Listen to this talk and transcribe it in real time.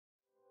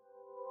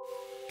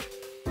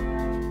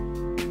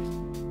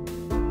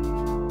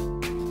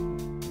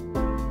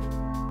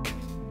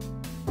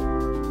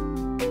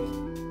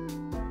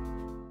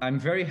I'm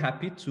very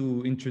happy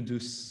to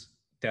introduce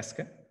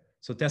Tesca.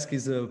 So Tesca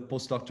is a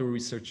postdoctoral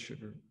researcher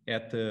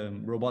at the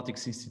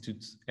Robotics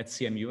Institute at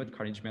CMU at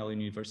Carnegie Mellon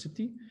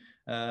University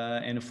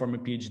and a former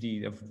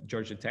PhD of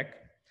Georgia Tech.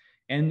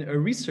 And her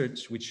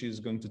research, which she's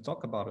going to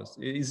talk about us,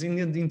 is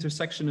in the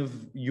intersection of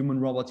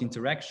human-robot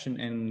interaction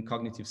and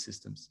cognitive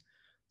systems.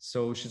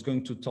 So she's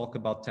going to talk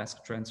about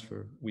task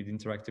transfer with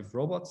interactive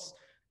robots.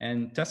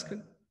 And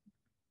Tesca,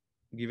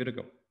 give it a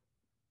go.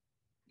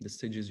 The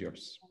stage is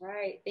yours. All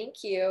right,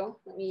 thank you.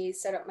 Let me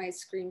set up my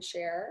screen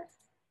share.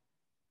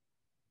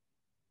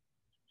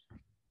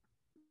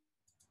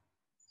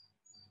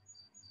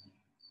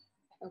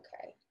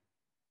 Okay.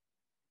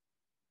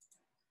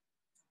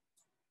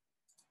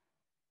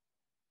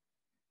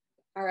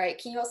 All right,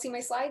 can you all see my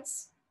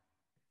slides?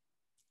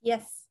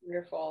 Yes.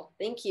 Wonderful,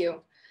 thank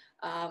you.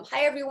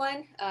 Hi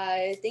everyone,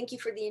 thank you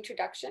for the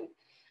introduction.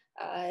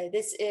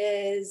 This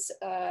is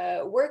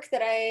work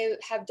that I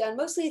have done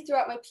mostly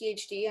throughout my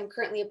PhD. I'm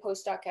currently a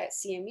postdoc at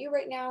CMU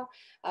right now,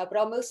 but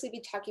I'll mostly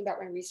be talking about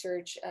my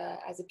research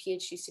as a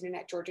PhD student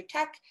at Georgia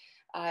Tech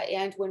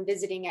and when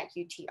visiting at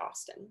UT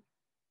Austin.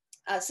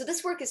 So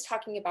this work is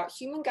talking about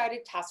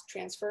human-guided task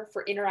transfer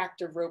for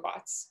interactive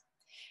robots.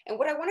 And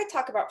what I want to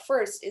talk about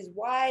first is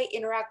why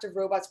interactive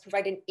robots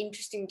provide an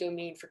interesting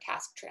domain for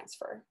task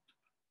transfer.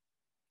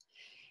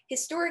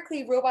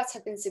 Historically, robots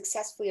have been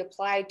successfully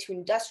applied to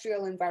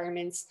industrial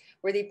environments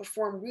where they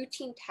perform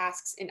routine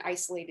tasks in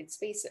isolated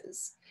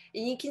spaces.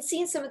 And you can see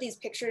in some of these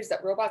pictures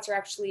that robots are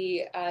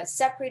actually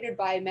separated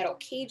by metal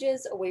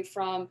cages away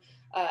from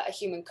a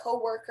human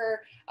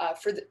coworker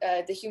for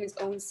the human's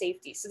own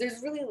safety. So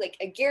there's really like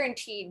a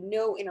guaranteed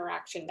no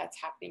interaction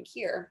that's happening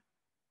here.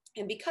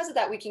 And because of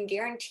that, we can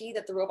guarantee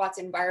that the robot's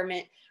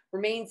environment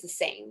remains the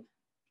same.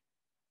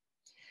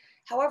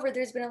 However,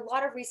 there's been a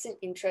lot of recent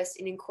interest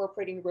in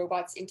incorporating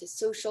robots into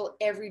social,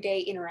 everyday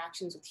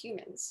interactions with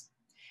humans.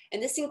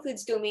 And this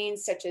includes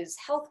domains such as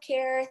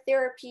healthcare,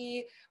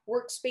 therapy,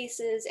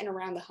 workspaces, and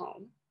around the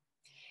home.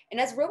 And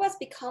as robots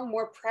become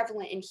more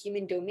prevalent in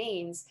human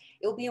domains,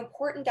 it will be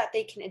important that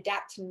they can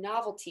adapt to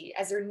novelty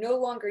as they're no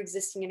longer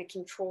existing in a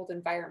controlled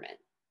environment.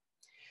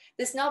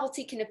 This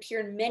novelty can appear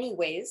in many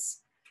ways.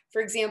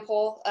 For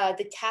example,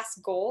 the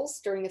task goals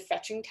during the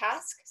fetching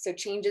task, so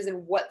changes in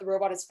what the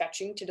robot is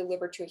fetching to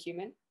deliver to a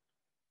human.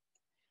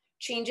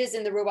 Changes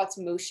in the robot's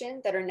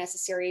motion that are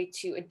necessary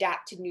to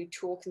adapt to new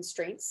tool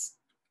constraints.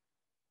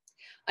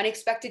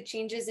 Unexpected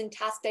changes in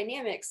task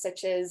dynamics,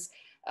 such as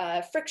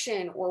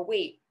friction or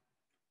weight.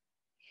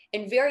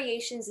 And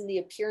variations in the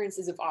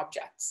appearances of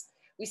objects.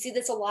 We see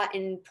this a lot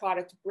in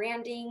product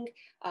branding,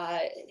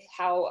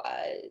 how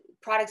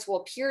products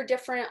will appear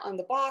different on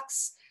the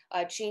box,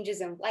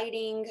 changes in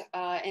lighting,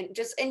 and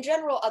just in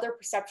general, other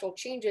perceptual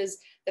changes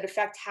that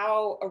affect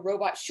how a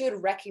robot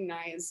should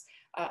recognize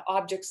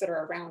objects that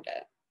are around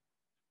it.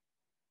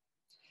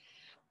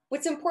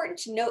 What's important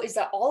to note is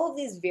that all of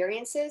these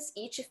variances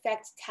each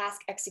affect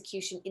task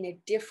execution in a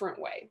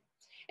different way,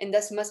 and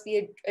thus must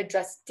be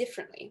addressed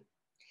differently.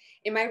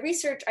 In my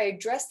research, I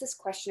addressed this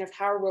question of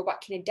how a robot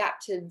can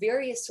adapt to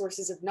various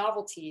sources of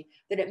novelty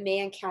that it may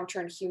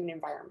encounter in human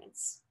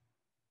environments.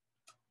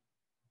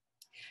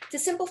 To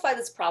simplify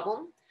this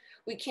problem,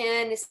 we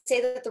can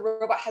say that the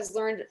robot has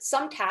learned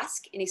some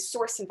task in a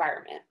source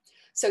environment.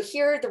 So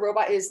here, the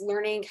robot is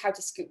learning how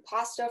to scoop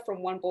pasta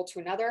from one bowl to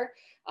another,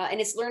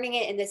 and it's learning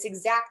it in this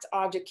exact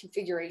object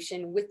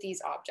configuration with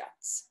these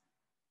objects.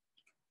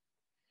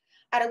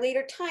 At a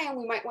later time,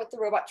 we might want the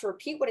robot to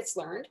repeat what it's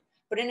learned,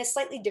 but in a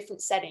slightly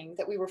different setting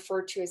that we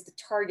refer to as the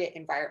target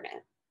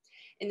environment.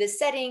 In this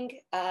setting,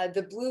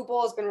 the blue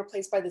bowl has been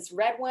replaced by this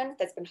red one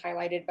that's been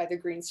highlighted by the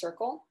green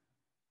circle.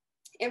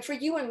 And for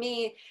you and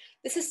me,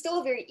 this is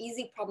still a very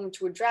easy problem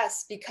to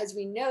address because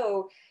we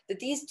know that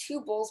these two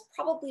bowls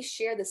probably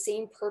share the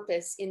same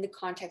purpose in the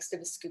context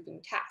of a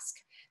scooping task,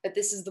 that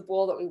this is the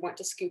bowl that we want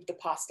to scoop the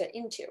pasta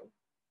into.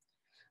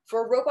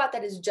 For a robot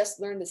that has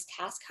just learned this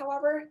task,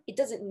 however, it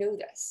doesn't know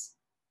this.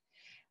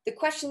 The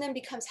question then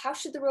becomes, how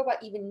should the robot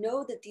even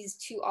know that these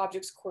two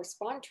objects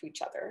correspond to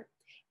each other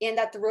and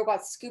that the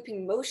robot's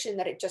scooping motion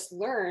that it just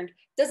learned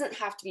doesn't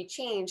have to be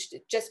changed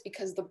just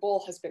because the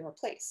bowl has been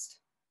replaced?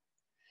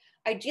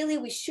 Ideally,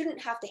 we shouldn't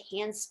have to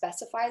hand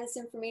specify this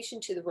information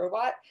to the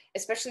robot,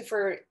 especially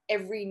for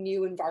every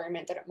new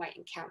environment that it might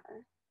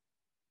encounter.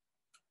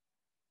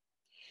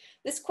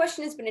 This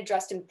question has been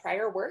addressed in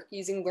prior work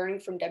using learning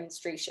from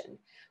demonstration,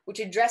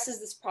 which addresses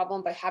this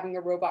problem by having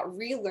a robot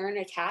relearn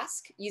a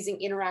task using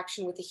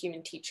interaction with a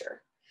human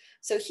teacher.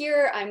 So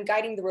here I'm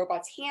guiding the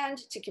robot's hand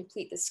to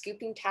complete the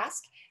scooping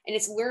task, and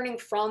it's learning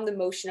from the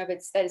motion of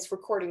it that it's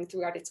recording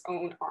throughout its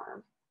own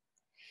arm.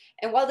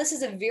 And while this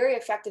is a very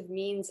effective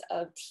means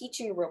of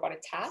teaching a robot a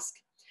task,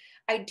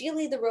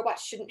 ideally the robot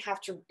shouldn't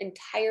have to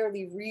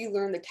entirely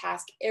relearn the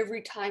task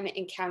every time it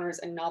encounters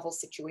a novel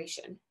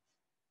situation.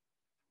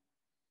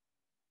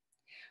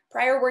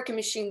 Prior work in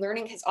machine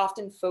learning has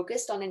often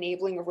focused on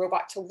enabling a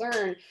robot to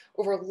learn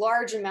over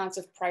large amounts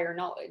of prior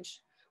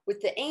knowledge,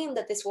 with the aim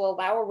that this will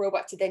allow a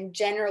robot to then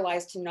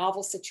generalize to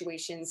novel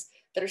situations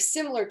that are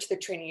similar to the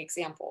training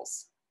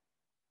examples.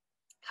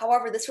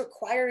 However, this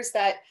requires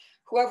that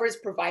whoever is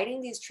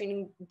providing these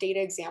training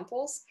data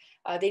examples,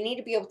 they need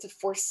to be able to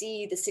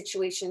foresee the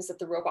situations that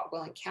the robot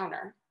will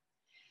encounter.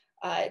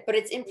 But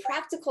it's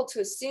impractical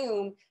to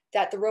assume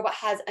that the robot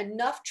has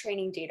enough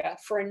training data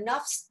for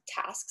enough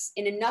tasks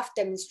in enough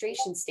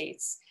demonstration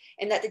states,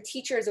 and that the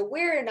teacher is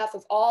aware enough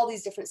of all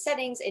these different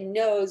settings and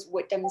knows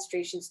what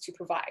demonstrations to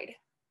provide.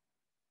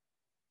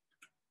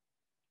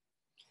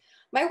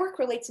 My work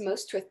relates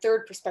most to a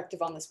third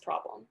perspective on this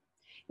problem.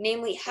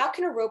 Namely, how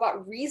can a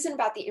robot reason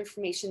about the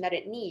information that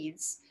it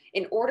needs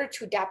in order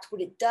to adapt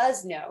what it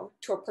does know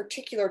to a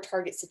particular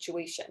target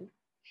situation?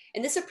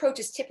 And this approach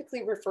is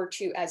typically referred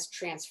to as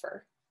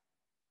transfer.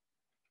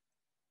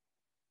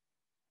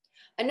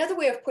 Another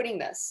way of putting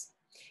this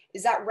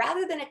is that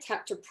rather than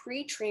attempt to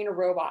pre-train a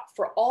robot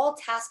for all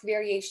task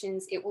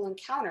variations it will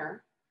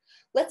encounter,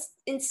 let's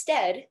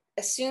instead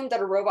assume that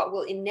a robot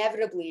will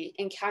inevitably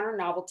encounter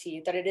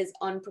novelty that it is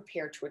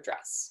unprepared to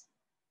address.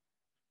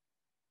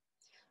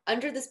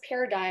 Under this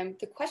paradigm,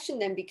 the question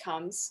then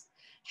becomes,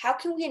 how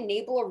can we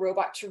enable a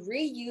robot to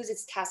reuse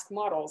its task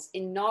models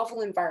in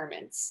novel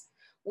environments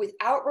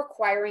without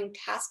requiring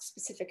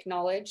task-specific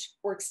knowledge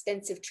or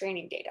extensive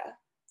training data?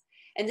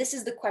 And this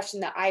is the question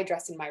that I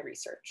address in my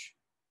research.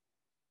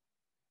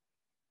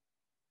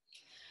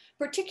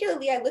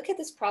 Particularly, I look at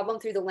this problem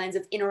through the lens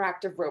of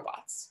interactive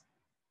robots.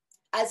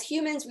 As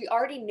humans, we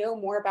already know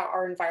more about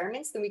our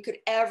environments than we could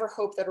ever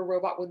hope that a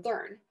robot would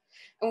learn.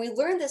 And we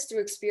learn this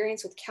through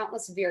experience with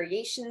countless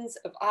variations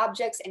of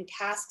objects and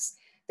tasks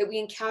that we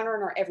encounter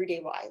in our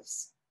everyday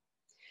lives.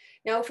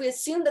 Now, if we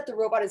assume that the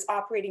robot is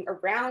operating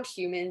around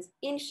humans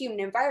in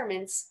human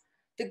environments,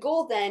 the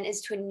goal then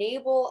is to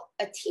enable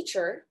a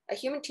teacher, a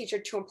human teacher,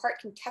 to impart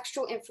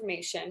contextual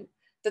information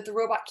that the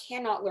robot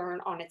cannot learn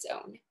on its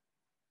own.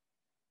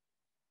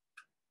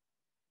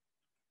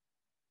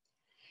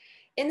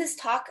 In this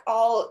talk,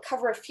 I'll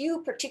cover a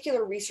few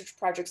particular research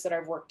projects that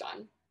I've worked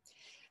on.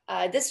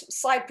 This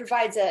slide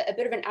provides a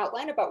bit of an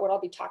outline about what I'll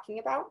be talking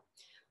about,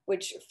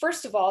 which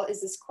first of all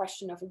is this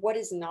question of what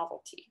is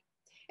novelty?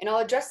 And I'll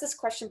address this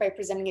question by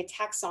presenting a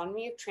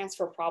taxonomy of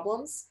transfer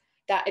problems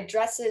that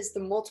addresses the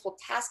multiple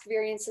task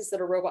variances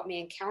that a robot may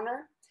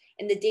encounter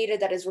and the data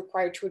that is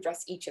required to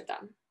address each of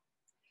them.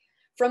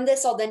 From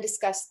this, I'll then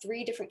discuss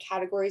 3 different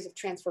categories of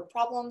transfer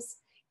problems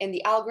and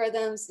the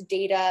algorithms,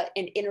 data,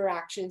 and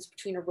interactions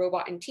between a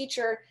robot and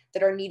teacher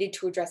that are needed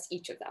to address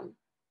each of them.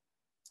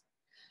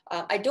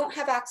 I don't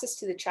have access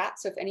to the chat,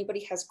 so if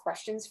anybody has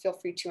questions, feel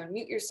free to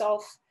unmute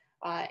yourself,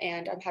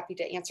 and I'm happy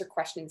to answer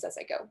questions as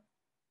I go.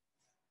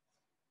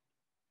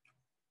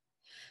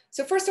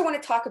 So first I want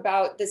to talk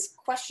about this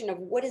question of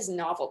what is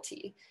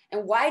novelty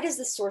and why does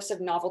the source of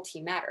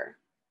novelty matter?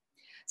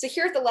 So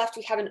here at the left,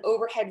 we have an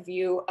overhead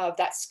view of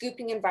that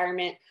scooping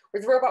environment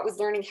where the robot was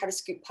learning how to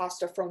scoop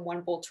pasta from one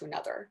bowl to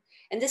another.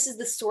 And this is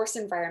the source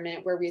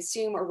environment where we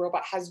assume a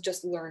robot has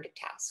just learned a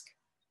task.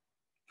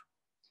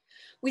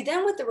 We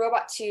then want the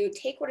robot to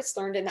take what it's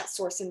learned in that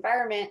source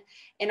environment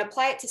and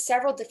apply it to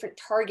several different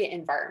target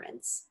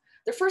environments.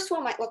 The first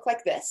one might look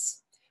like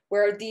this,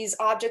 where these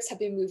objects have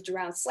been moved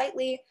around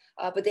slightly,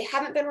 but they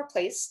haven't been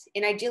replaced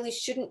and ideally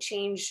shouldn't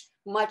change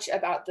much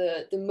about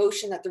the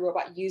motion that the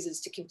robot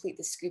uses to complete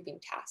the scooping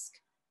task.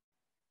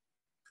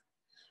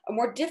 A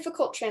more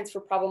difficult transfer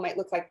problem might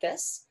look like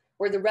this,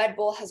 where the red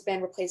bowl has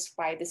been replaced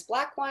by this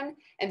black one,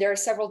 and there are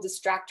several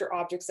distractor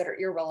objects that are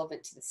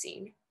irrelevant to the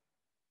scene.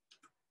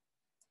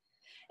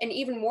 An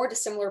even more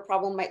dissimilar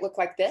problem might look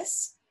like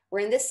this,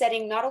 where in this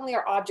setting, not only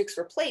are objects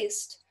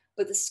replaced,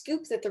 but the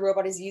scoop that the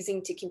robot is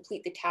using to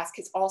complete the task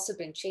has also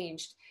been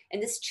changed.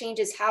 And this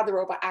changes how the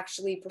robot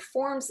actually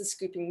performs the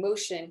scooping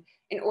motion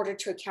in order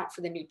to account for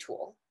the new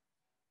tool.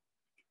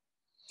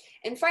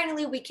 And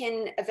finally, we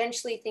can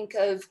eventually think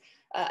of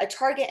a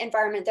target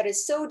environment that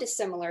is so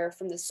dissimilar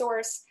from the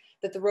source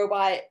that the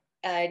robot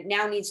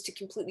now needs to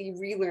completely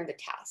relearn the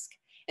task.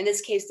 In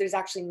this case, there's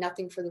actually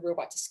nothing for the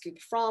robot to scoop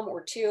from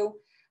or to.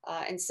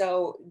 And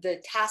so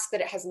the task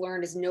that it has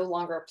learned is no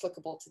longer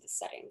applicable to the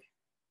setting.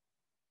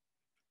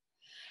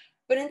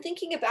 But in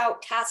thinking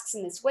about tasks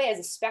in this way as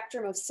a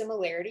spectrum of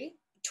similarity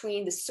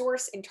between the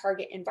source and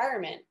target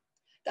environment,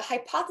 the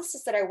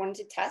hypothesis that I wanted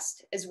to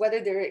test is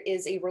whether there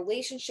is a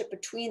relationship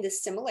between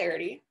this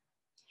similarity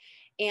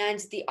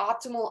and the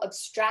optimal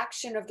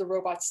abstraction of the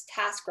robot's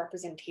task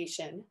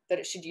representation that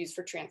it should use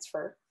for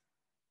transfer.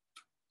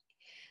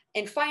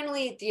 And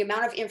finally, the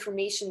amount of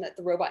information that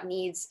the robot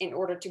needs in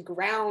order to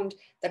ground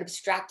that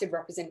abstracted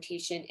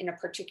representation in a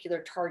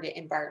particular target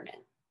environment.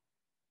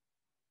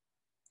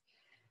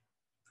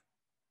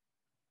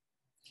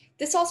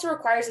 This also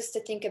requires us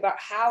to think about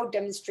how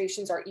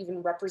demonstrations are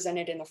even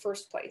represented in the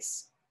first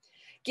place.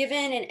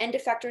 Given an end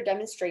effector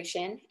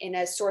demonstration in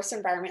a source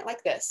environment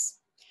like this,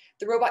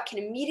 the robot can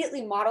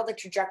immediately model the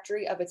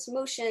trajectory of its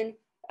motion,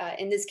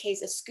 in this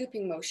case, a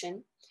scooping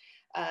motion,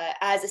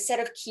 as a set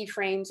of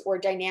keyframes or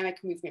dynamic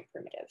movement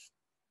primitive.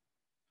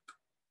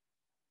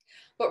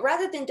 But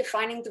rather than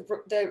defining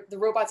the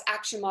robot's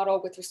action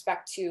model with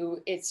respect to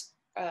its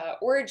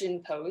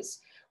origin pose,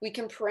 we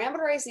can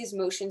parameterize these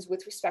motions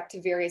with respect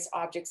to various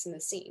objects in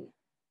the scene.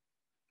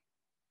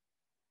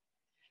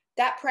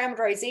 That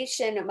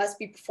parameterization must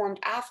be performed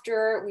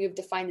after we have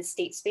defined the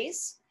state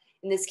space.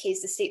 In this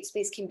case, the state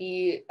space can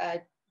be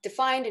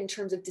defined in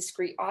terms of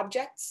discrete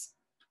objects.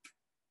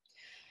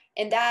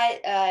 And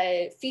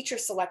that feature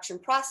selection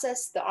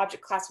process, the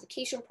object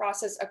classification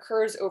process,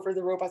 occurs over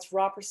the robot's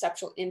raw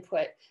perceptual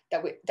input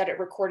that it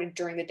recorded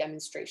during the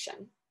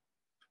demonstration.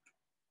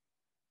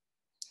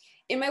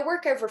 In my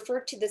work, I've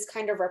referred to this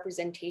kind of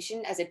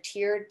representation as a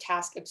tiered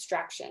task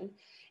abstraction,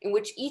 in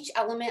which each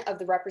element of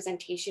the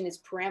representation is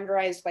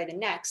parameterized by the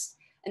next,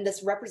 and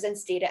thus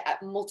represents data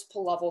at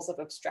multiple levels of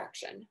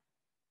abstraction.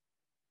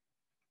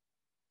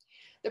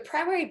 The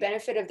primary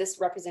benefit of this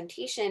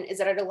representation is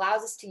that it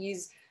allows us to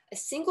use a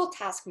single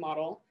task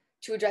model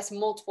to address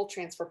multiple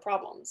transfer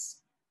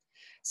problems.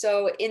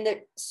 So in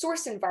the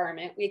source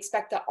environment, we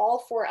expect that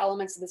all 4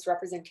 elements of this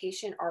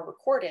representation are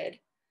recorded,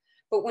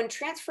 but when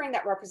transferring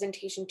that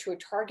representation to a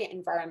target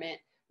environment,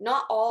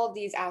 not all of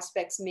these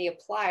aspects may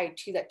apply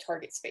to that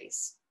target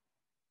space.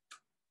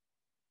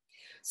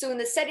 So in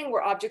the setting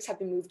where objects have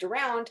been moved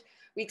around,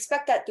 we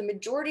expect that the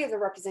majority of the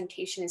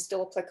representation is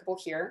still applicable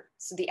here.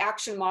 So the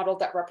action model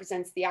that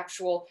represents the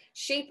actual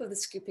shape of the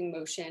scooping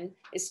motion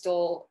is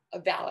still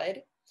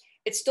valid.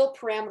 It's still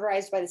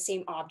parameterized by the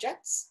same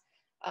objects.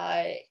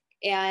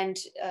 And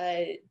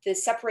the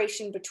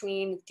separation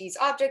between these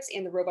objects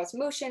and the robot's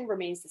motion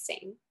remains the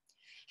same.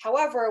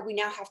 However, we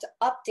now have to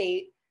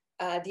update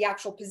the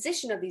actual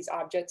position of these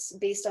objects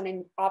based on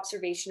an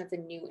observation of the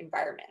new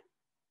environment.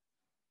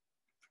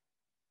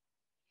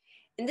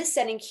 In this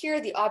setting here,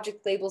 the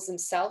object labels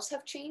themselves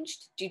have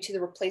changed due to the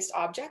replaced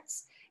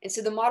objects. And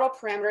so the model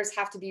parameters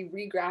have to be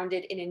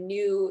regrounded in a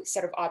new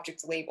set of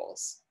object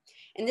labels.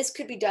 And this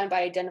could be done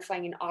by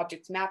identifying an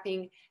object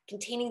mapping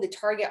containing the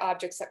target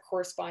objects that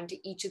correspond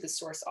to each of the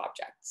source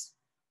objects.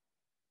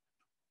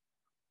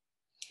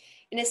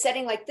 In a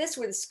setting like this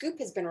where the scoop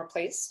has been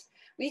replaced,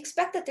 we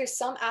expect that there's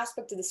some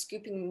aspect of the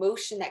scooping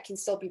motion that can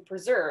still be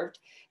preserved,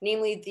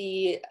 namely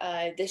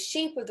the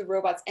shape of the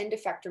robot's end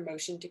effector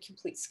motion to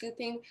complete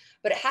scooping,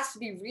 but it has to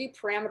be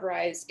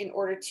reparameterized in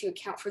order to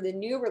account for the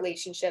new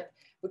relationship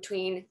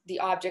between the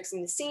objects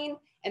in the scene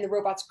and the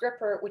robot's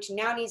gripper, which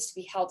now needs to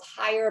be held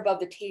higher above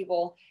the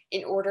table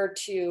in order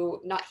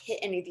to not hit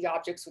any of the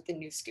objects with the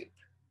new scoop.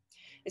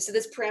 And so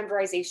this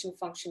parameterization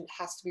function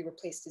has to be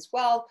replaced as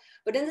well.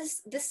 But in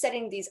this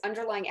setting, these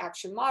underlying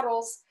action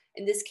models,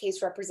 in this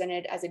case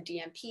represented as a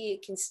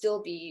DMP, can still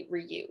be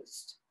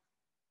reused.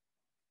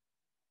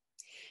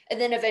 And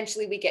then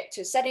eventually we get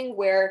to a setting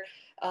where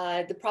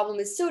the problem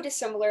is so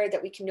dissimilar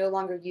that we can no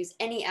longer use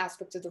any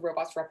aspect of the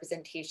robot's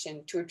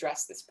representation to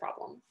address this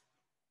problem.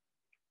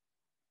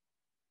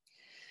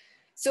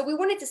 So we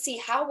wanted to see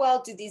how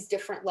well do these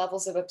different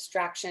levels of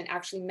abstraction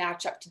actually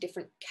match up to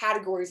different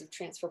categories of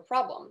transfer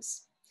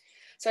problems.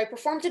 So I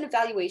performed an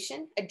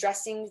evaluation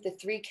addressing the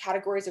 3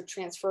 categories of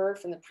transfer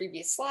from the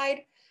previous slide.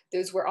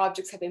 Those where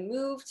objects have been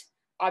moved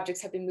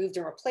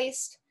and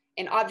replaced,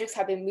 and objects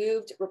have been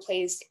moved,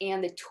 replaced,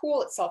 and the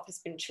tool itself has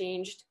been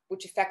changed,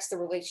 which affects the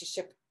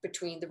relationship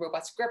between the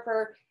robot's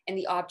gripper and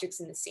the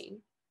objects in the scene.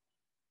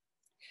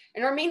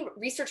 And our main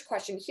research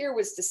question here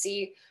was to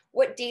see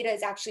what data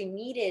is actually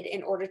needed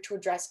in order to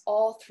address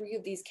all 3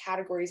 of these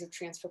categories of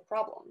transfer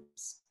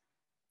problems.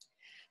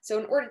 So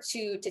in order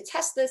to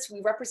test this,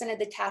 we represented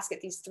the task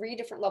at these 3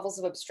 different levels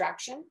of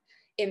abstraction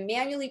and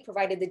manually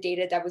provided the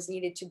data that was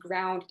needed to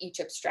ground each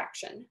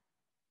abstraction.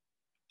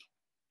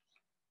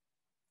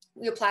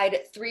 We applied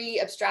 3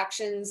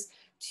 abstractions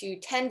to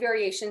 10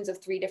 variations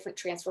of 3 different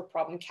transfer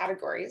problem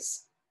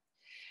categories.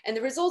 And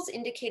the results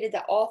indicated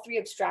that all 3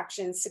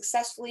 abstractions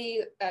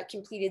successfully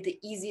completed the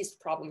easiest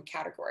problem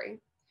category.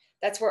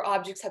 That's where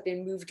objects have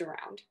been moved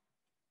around.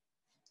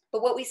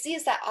 But what we see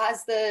is that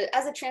as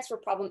the transfer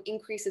problem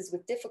increases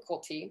with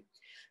difficulty,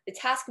 the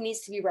task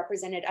needs to be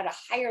represented at a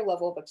higher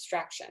level of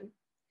abstraction.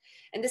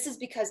 And this is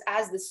because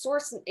as the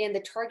source and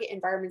the target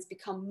environments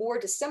become more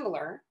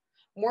dissimilar,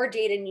 more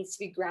data needs to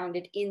be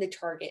grounded in the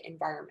target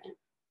environment.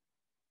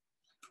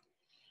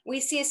 We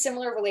see a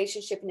similar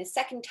relationship in a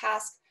second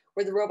task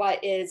where the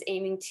robot is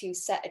aiming to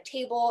set a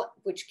table,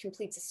 which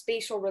completes a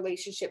spatial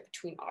relationship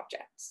between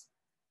objects.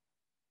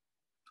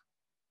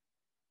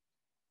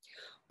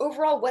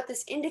 Overall, what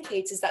this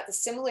indicates is that the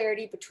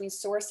similarity between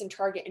source and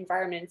target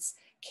environments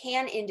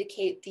can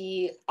indicate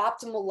the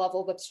optimal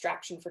level of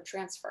abstraction for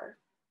transfer.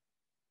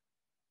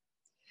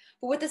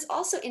 But what this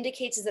also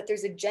indicates is that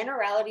there's a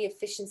generality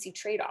efficiency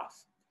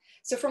trade-off.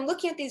 So from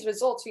looking at these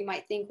results, we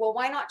might think, well,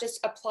 why not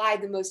just apply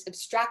the most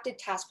abstracted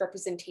task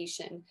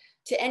representation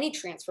to any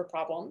transfer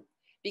problem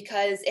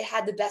because it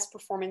had the best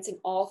performance in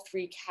all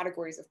 3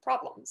 categories of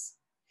problems?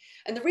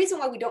 And the reason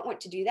why we don't want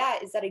to do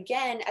that is that,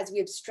 again, as we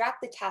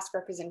abstract the task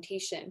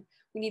representation,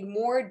 we need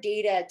more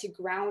data to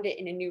ground it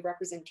in a new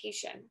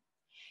representation.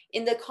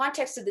 In the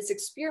context of this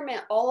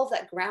experiment, all of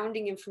that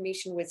grounding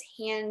information was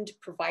hand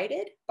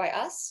provided by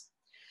us.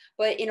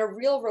 But in a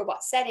real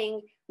robot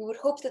setting, we would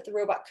hope that the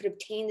robot could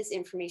obtain this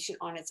information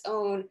on its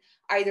own,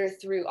 either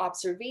through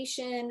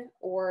observation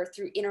or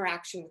through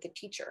interaction with the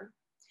teacher.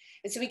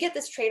 And so we get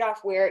this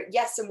trade-off where,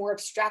 yes, a more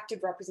abstracted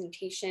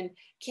representation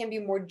can be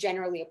more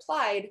generally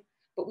applied,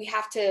 but we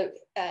have to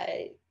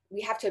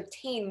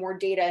obtain more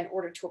data in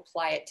order to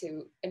apply it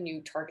to a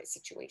new target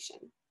situation.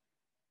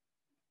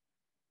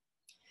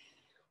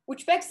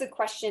 Which begs the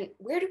question,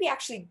 where do we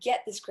actually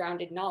get this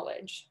grounded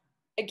knowledge?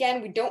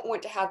 Again, we don't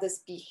want to have this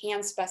be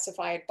hand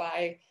specified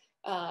by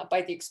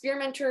the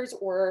experimenters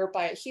or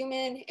by a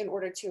human in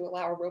order to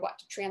allow a robot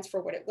to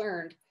transfer what it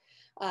learned.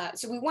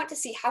 So we want to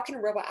see how can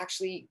a robot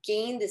actually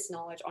gain this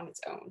knowledge on its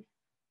own.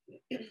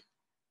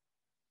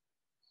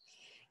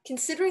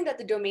 Considering that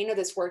the domain of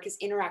this work is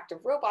interactive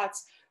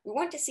robots, we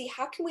want to see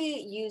how can we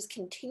use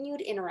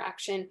continued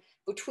interaction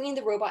between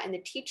the robot and the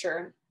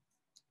teacher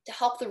to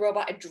help the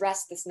robot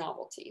address this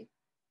novelty.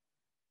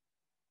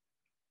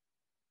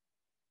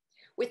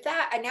 With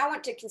that, I now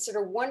want to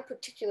consider one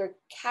particular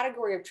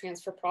category of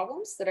transfer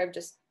problems that I've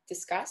just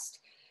discussed,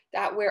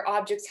 that where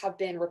objects have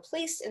been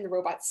replaced in the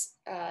robot's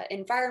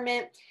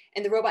environment,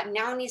 and the robot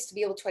now needs to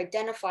be able to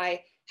identify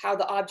how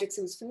the objects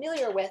it was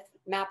familiar with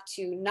map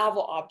to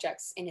novel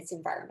objects in its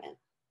environment.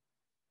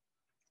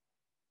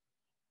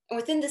 And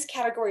within this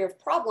category of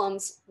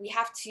problems, we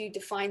have to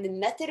define the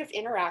method of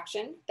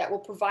interaction that will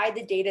provide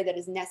the data that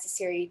is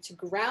necessary to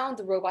ground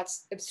the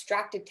robot's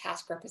abstracted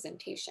task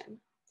representation.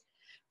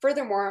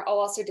 Furthermore, I'll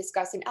also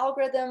discuss an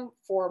algorithm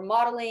for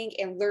modeling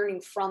and learning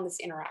from this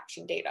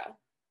interaction data.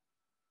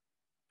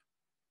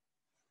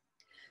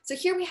 So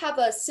here we have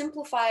a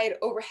simplified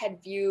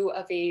overhead view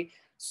of a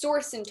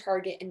source and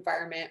target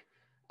environment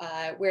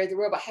where the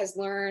robot has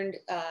learned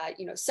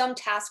some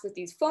task with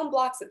these foam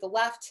blocks at the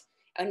left,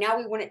 and now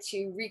we want it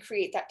to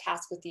recreate that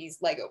task with these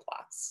Lego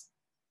blocks.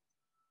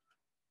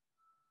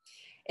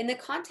 In the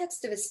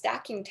context of a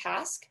stacking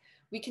task,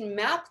 we can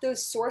map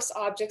those source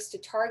objects to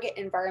target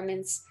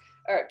environments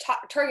or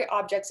target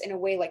objects in a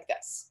way like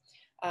this,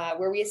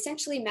 where we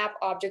essentially map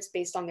objects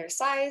based on their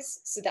size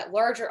so that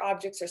larger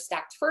objects are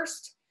stacked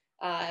first,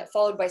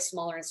 followed by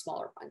smaller and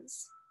smaller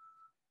ones.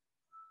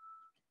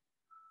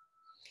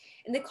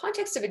 In the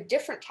context of a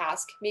different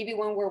task, maybe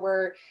one where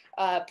we're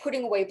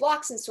putting away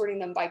blocks and sorting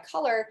them by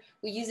color,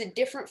 we use a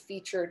different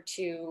feature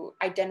to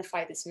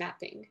identify this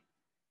mapping.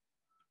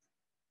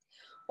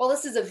 While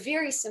this is a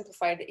very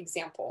simplified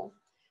example,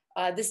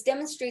 this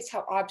demonstrates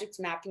how object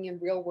mapping in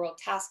real-world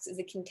tasks is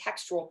a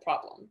contextual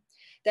problem.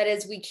 That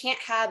is, we can't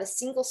have a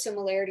single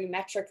similarity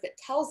metric that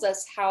tells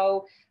us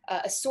how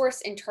a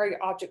source and target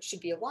object should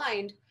be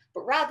aligned,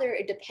 but rather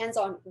it depends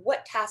on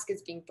what task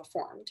is being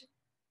performed.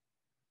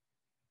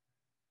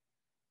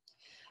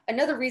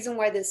 Another reason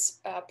why this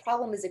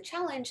problem is a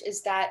challenge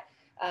is that,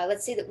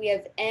 let's say that we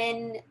have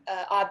n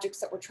objects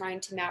that we're trying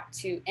to map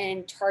to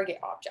n target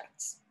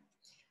objects.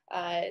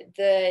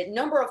 The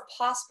number of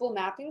possible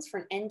mappings for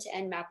an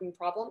end-to-end mapping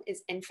problem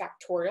is n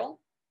factorial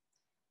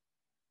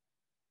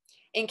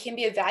and can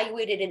be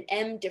evaluated in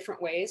m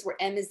different ways, where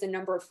m is the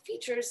number of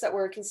features that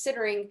we're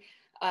considering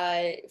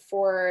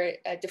for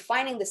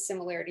defining the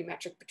similarity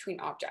metric between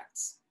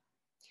objects.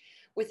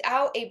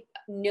 Without a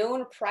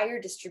known prior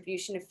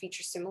distribution of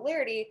feature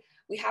similarity,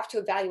 we have to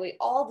evaluate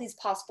all these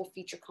possible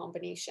feature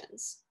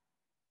combinations.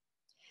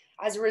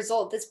 As a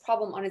result, this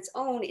problem on its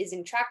own is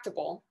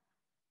intractable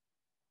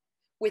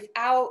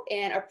without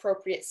an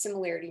appropriate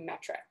similarity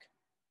metric.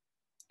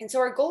 And so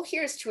our goal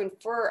here is to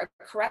infer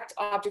a correct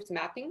object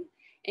mapping,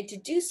 and to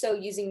do so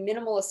using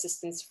minimal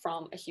assistance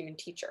from a human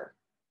teacher.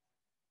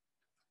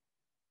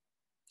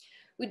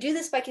 We do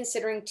this by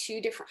considering two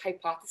different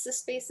hypothesis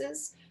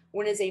spaces.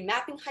 One is a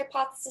mapping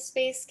hypothesis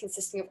space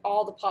consisting of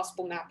all the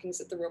possible mappings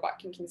that the robot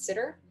can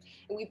consider.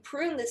 And we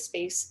prune this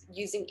space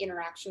using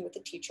interaction with the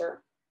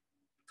teacher.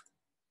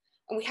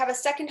 And we have a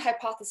second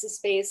hypothesis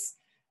space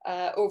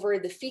over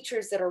the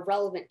features that are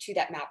relevant to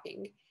that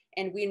mapping.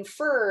 And we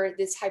infer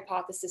this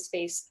hypothesis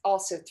space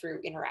also through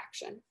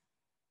interaction.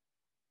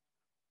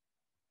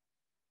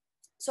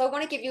 So I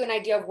want to give you an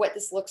idea of what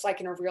this looks like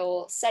in a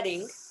real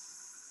setting.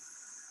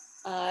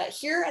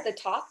 Here at the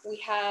top, we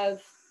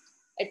have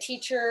a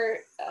teacher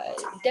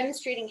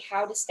demonstrating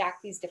how to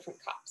stack these different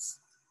cups.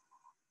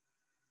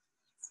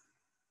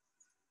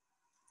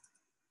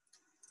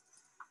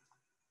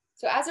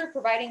 So as they're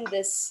providing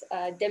this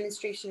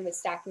demonstration of a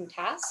stacking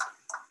task,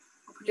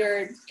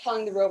 they're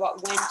telling the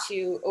robot when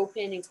to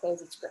open and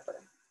close its gripper.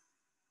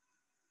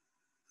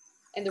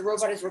 And the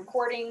robot is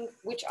recording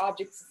which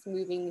objects it's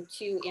moving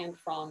to and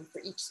from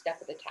for each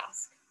step of the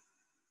task.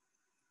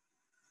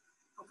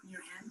 Open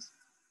your hand.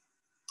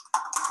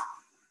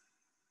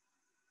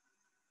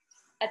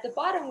 At the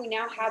bottom, we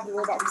now have the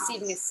robot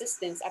receiving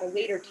assistance at a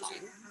later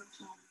time.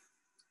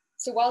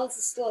 So while this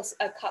is still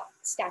a cup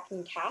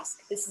stacking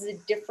task, this is a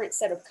different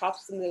set of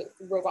cups than the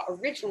robot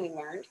originally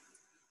learned.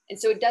 And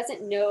so it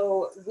doesn't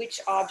know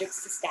which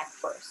objects to stack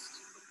first.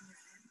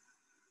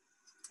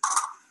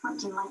 What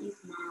do I use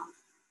now?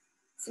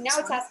 So now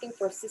it's asking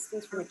for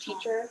assistance from a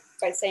teacher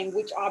by saying,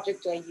 which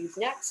object do I use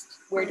next?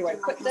 Where do I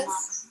put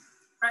this?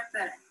 Right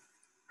there.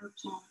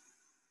 Okay.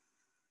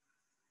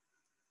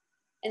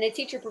 And the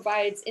teacher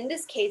provides, in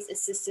this case,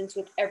 assistance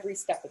with every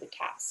step of the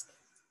task.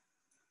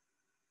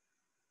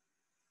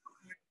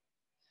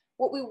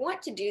 What we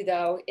want to do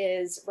though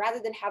is rather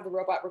than have the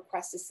robot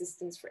request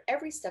assistance for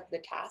every step of the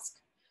task,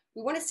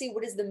 we want to see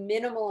what is the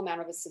minimal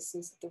amount of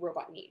assistance that the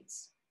robot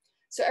needs.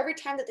 So every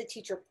time that the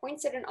teacher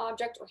points at an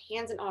object or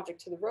hands an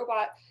object to the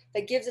robot,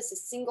 that gives us a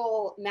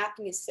single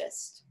mapping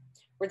assist,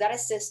 where that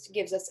assist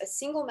gives us a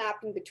single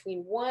mapping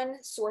between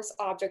one source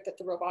object that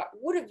the robot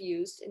would have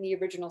used in the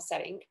original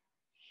setting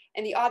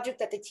and the object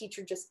that the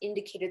teacher just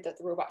indicated that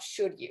the robot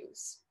should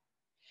use.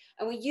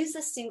 And we use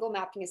this single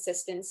mapping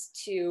assistance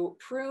to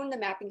prune the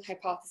mapping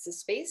hypothesis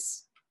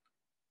space,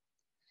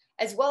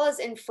 as well as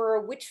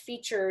infer which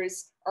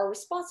features are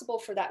responsible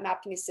for that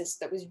mapping assist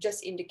that was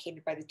just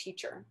indicated by the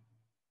teacher.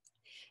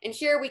 And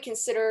here we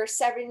consider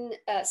seven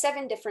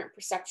different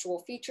perceptual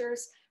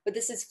features, but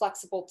this is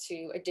flexible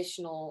to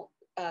additional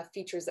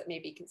features that may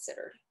be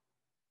considered.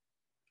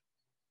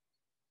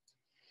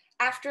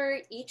 After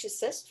each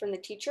assist from the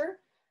teacher,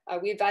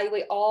 we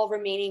evaluate all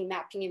remaining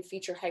mapping and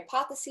feature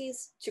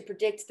hypotheses to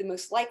predict the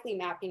most likely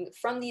mapping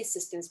from the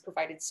assistance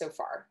provided so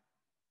far.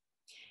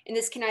 And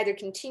this can either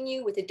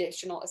continue with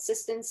additional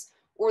assistance,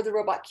 or the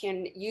robot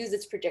can use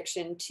its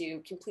prediction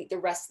to complete the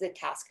rest of the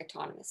task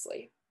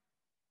autonomously.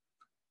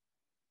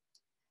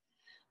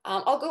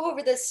 I'll go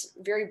over this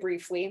very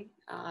briefly.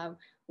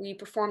 We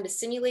performed a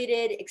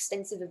simulated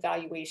extensive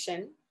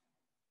evaluation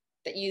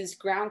that used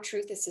ground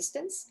truth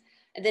assistance,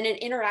 and then an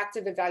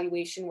interactive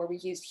evaluation where we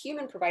used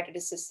human provided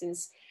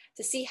assistance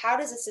to see how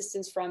does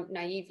assistance from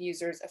naive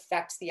users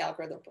affect the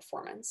algorithm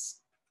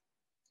performance.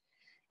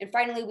 And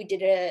finally, we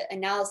did an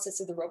analysis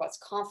of the robot's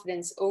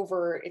confidence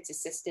over its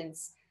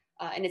assistance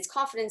and its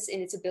confidence in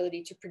its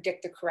ability to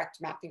predict the correct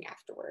mapping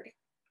afterward.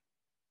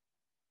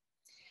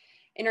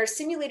 In our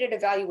simulated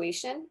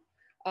evaluation,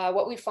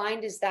 what we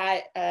find is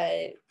that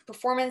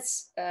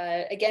performance,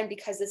 again,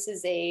 because this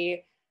is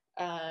a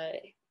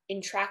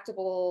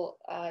intractable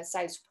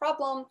sized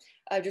problem,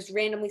 just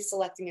randomly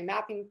selecting a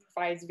mapping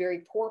provides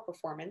very poor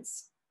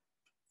performance.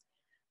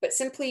 But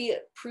simply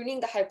pruning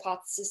the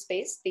hypothesis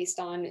space based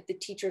on the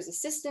teacher's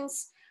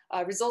assistance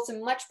results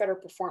in much better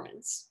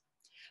performance.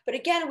 But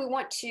again, we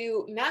want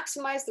to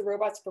maximize the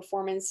robot's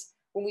performance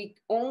when we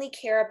only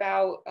care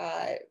about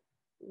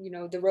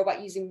the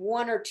robot using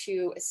one or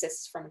two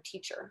assists from a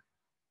teacher.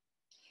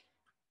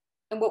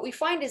 And what we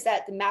find is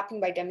that the mapping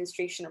by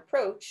demonstration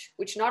approach,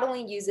 which not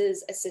only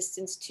uses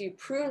assistance to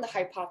prune the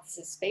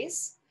hypothesis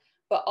space,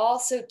 but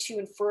also to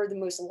infer the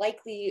most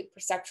likely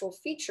perceptual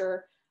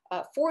feature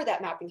for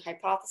that mapping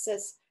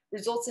hypothesis,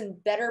 results in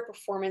better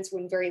performance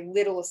when very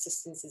little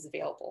assistance is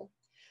available.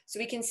 So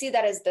we can see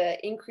that as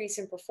the increase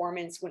in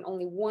performance when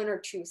only one or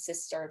two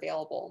assists are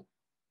available.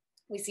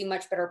 We see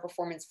much better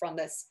performance from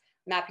this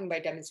mapping by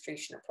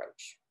demonstration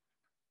approach.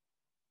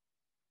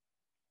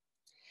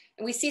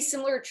 And we see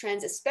similar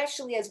trends,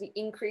 especially as we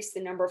increase the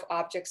number of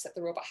objects that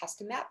the robot has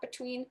to map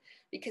between,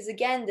 because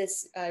again,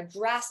 this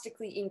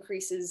drastically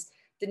increases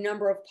the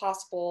number of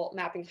possible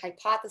mapping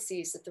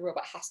hypotheses that the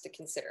robot has to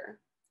consider.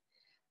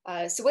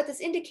 So what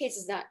this indicates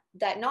is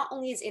that not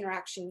only is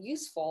interaction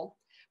useful,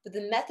 but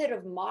the method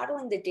of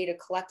modeling the data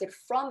collected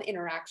from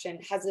interaction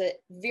has a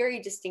very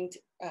distinct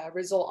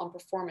result on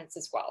performance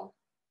as well.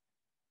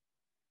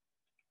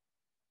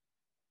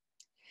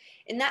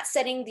 In that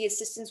setting, the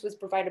assistance was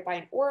provided by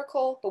an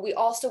oracle, but we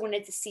also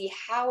wanted to see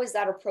how is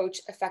that approach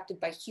affected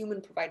by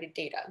human provided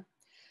data.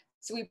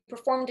 So we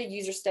performed a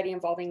user study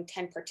involving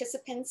 10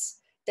 participants,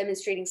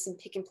 demonstrating some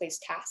pick and place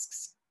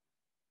tasks.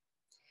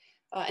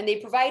 And they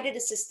provided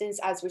assistance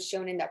as was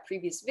shown in that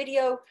previous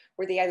video,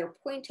 where they either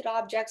pointed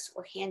objects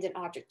or handed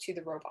an object to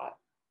the robot.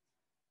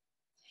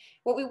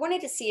 What we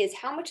wanted to see is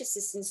how much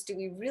assistance do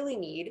we really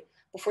need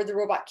before the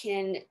robot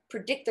can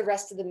predict the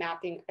rest of the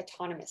mapping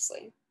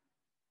autonomously.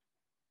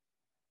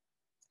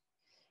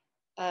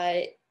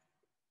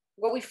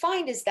 What we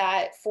find is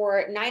that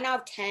for 9 out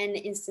of 10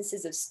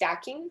 instances of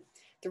stacking,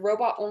 the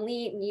robot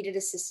only needed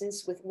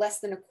assistance with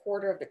less than a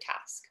quarter of the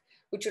task,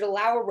 which would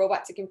allow a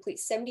robot to complete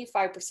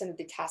 75% of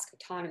the task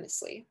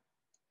autonomously.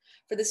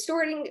 For the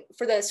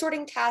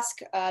sorting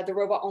task, the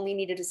robot only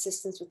needed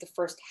assistance with the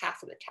first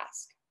half of the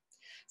task.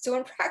 So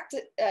in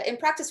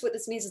practice, what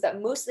this means is that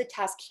most of the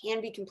task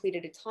can be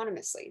completed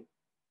autonomously.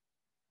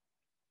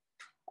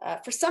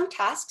 For some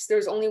tasks,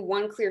 there's only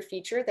one clear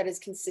feature that is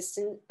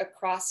consistent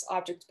across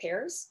object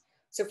pairs.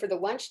 So for the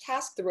lunch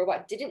task, the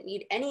robot didn't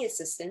need any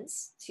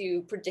assistance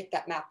to predict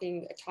that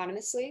mapping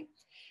autonomously.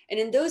 And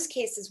in those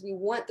cases, we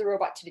want the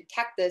robot to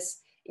detect this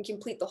and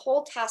complete the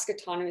whole task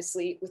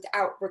autonomously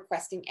without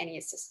requesting any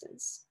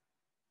assistance.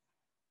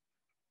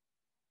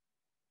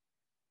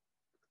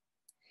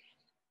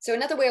 So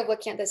another way of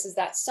looking at this is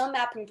that some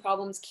mapping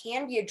problems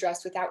can be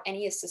addressed without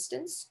any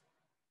assistance.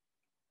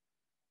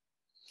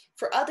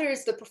 For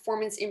others, the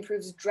performance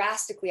improves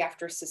drastically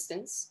after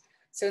assistance.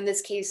 So in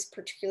this case,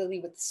 particularly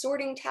with the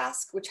sorting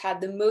task, which had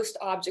the most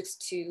objects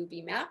to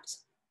be mapped,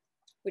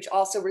 which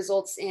also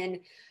results in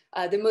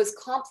the most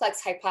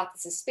complex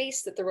hypothesis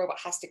space that the robot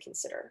has to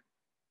consider.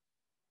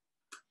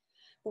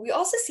 But we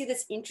also see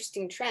this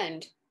interesting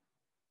trend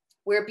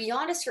where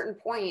beyond a certain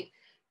point,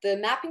 the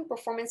mapping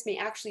performance may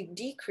actually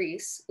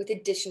decrease with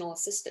additional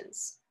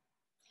assistance.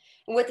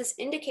 And what this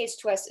indicates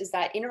to us is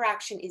that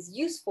interaction is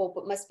useful,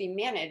 but must be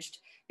managed,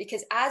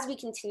 because as we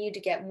continue to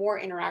get more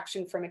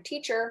interaction from a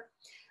teacher,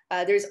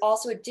 there's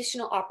also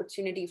additional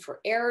opportunity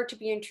for error to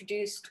be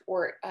introduced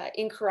or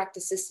incorrect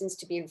assistance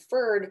to be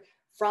inferred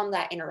from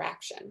that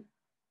interaction.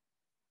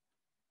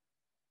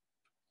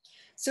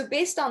 So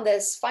based on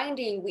this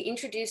finding, we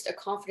introduced a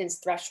confidence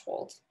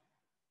threshold,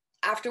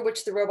 after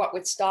which the robot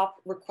would stop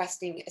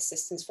requesting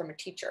assistance from a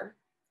teacher.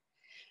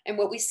 And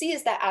what we see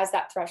is that as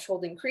that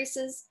threshold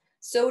increases,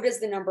 so does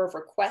the number of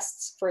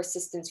requests for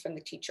assistance from the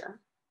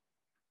teacher.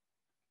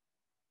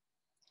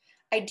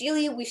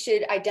 Ideally, we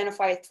should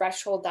identify a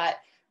threshold that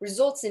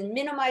results in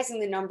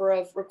minimizing the number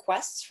of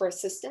requests for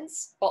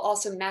assistance while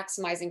also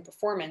maximizing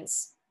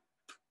performance.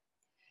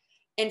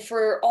 And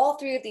for all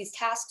three of these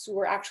tasks, we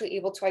were actually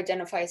able to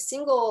identify a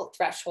single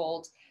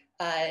threshold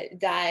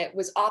that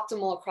was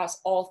optimal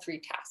across all three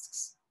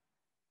tasks.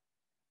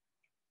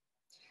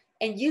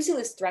 And using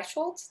this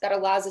threshold, that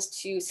allows us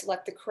to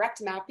select the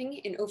correct mapping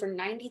in over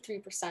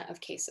 93% of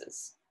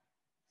cases.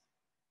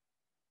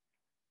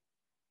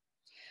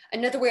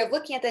 Another way of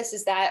looking at this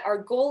is that our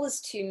goal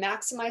is to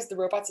maximize the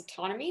robot's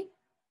autonomy,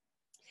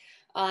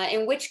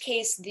 in which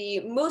case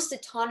the most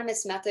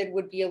autonomous method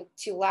would be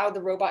to allow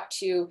the robot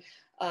to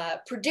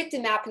predict a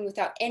mapping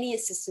without any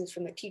assistance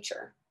from the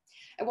teacher.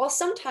 And while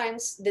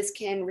sometimes this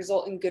can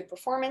result in good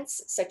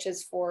performance, such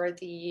as for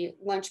the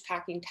lunch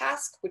packing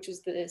task, which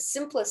is the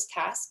simplest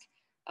task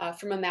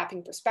from a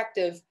mapping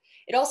perspective,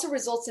 it also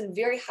results in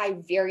very high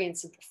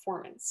variance in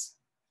performance.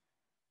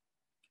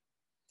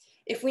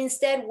 If we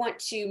instead want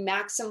to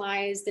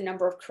maximize the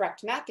number of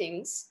correct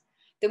mappings,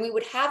 then we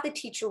would have the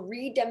teacher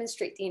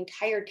re-demonstrate the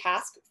entire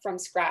task from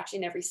scratch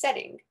in every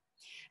setting.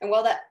 And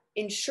while that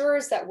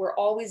ensures that we're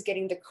always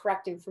getting the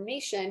correct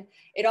information,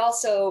 it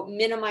also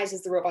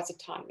minimizes the robot's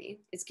autonomy.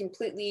 It's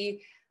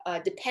completely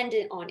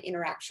dependent on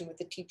interaction with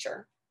the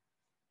teacher.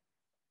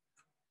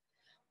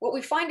 What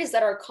we find is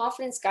that our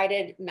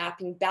confidence-guided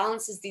mapping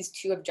balances these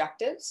two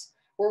objectives,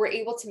 where we're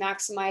able to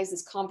maximize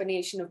this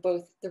combination of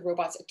both the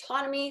robot's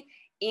autonomy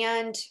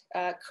and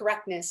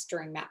correctness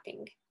during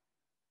mapping.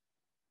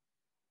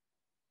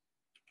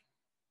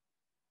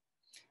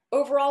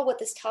 Overall, what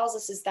this tells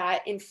us is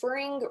that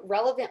inferring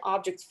relevant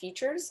object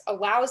features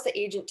allows the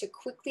agent to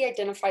quickly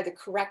identify the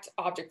correct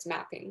object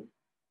mapping,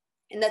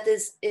 and that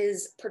this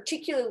is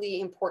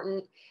particularly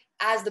important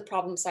as the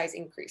problem size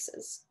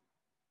increases.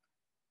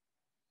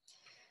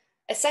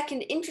 A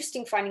second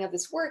interesting finding of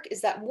this work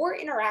is that more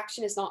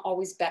interaction is not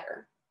always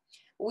better.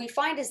 What we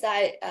find is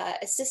that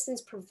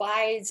assistance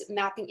provides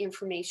mapping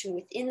information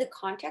within the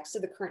context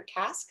of the current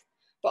task,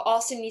 but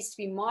also needs to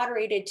be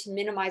moderated to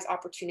minimize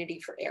opportunity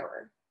for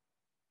error.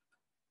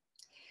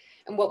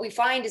 And what we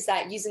find is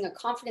that using a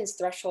confidence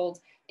threshold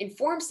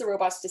informs the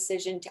robot's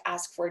decision to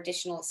ask for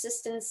additional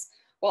assistance,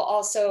 while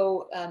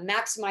also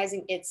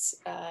maximizing its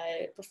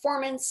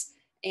performance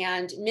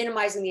and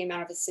minimizing the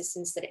amount of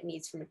assistance that it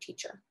needs from a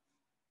teacher.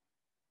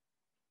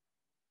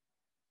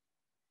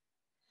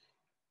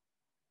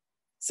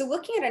 So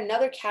looking at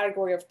another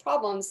category of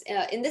problems,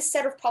 in this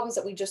set of problems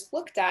that we just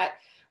looked at,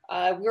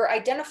 we're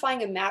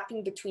identifying a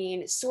mapping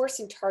between source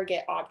and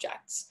target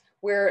objects,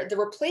 where the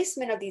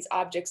replacement of these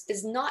objects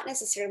does not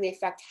necessarily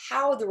affect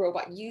how the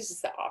robot uses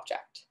the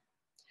object.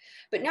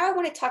 But now I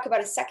want to talk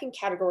about a second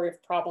category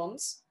of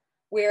problems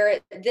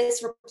where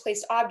this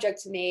replaced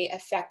object may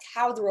affect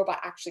how the robot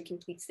actually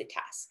completes the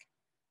task.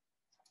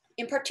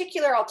 In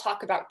particular, I'll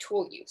talk about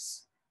tool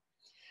use.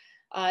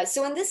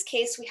 So in this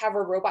case, we have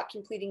a robot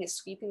completing a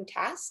sweeping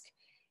task,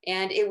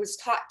 and it was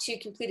taught to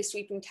complete a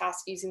sweeping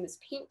task using this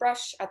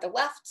paintbrush at the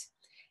left,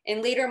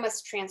 and later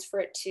must transfer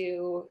it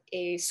to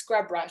a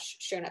scrub brush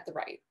shown at the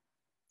right.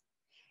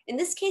 In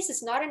this case,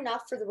 it's not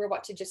enough for the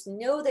robot to just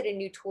know that a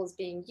new tool is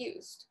being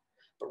used,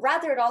 but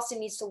rather it also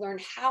needs to learn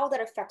how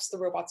that affects the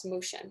robot's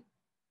motion.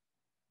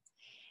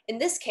 In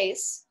this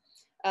case,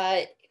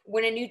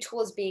 when a new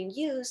tool is being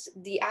used,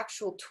 the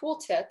actual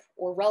tooltip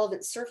or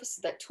relevant surface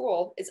of that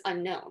tool is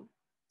unknown.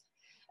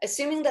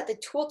 Assuming that the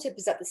tooltip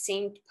is at the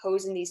same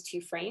pose in these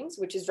two frames,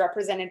 which is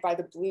represented by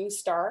the blue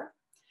star,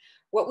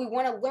 what we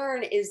want to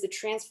learn is the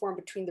transform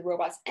between the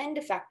robot's end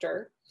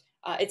effector,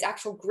 its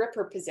actual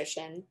gripper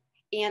position,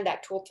 and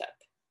that tooltip.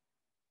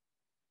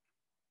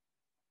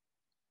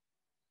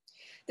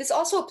 This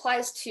also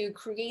applies to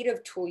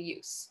creative tool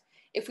use.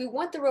 If we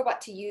want the robot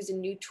to use a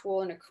new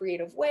tool in a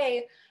creative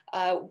way,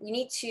 we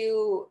need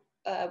to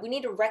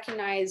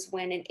recognize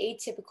when an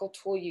atypical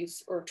tool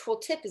use or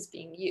tooltip is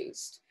being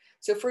used.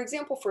 So for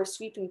example, for a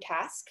sweeping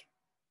task,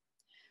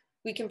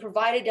 we can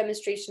provide a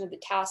demonstration of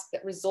the task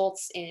that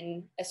results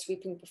in a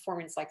sweeping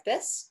performance like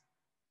this.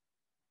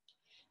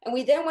 And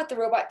we then want the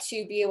robot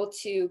to be able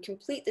to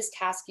complete this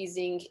task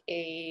using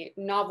a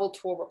novel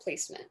tool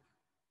replacement.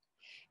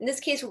 In this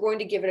case, we're going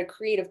to give it a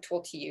creative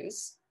tool to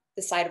use,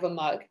 the side of a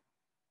mug.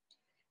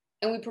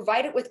 And we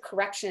provide it with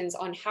corrections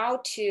on how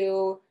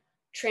to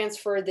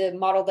transfer the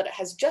model that it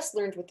has just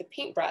learned with the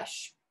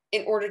paintbrush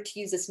in order to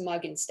use this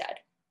mug instead.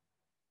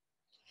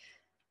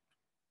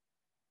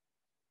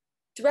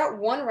 Throughout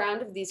one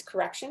round of these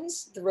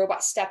corrections, the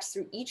robot steps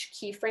through each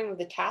keyframe of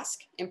the task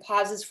and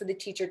pauses for the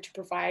teacher to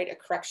provide a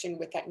correction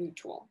with that new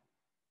tool.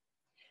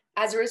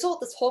 As a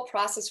result, this whole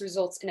process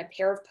results in a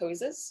pair of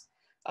poses,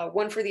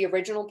 one for the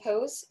original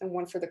pose and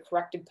one for the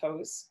corrected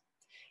pose,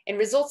 and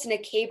results in a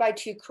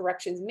k/2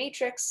 corrections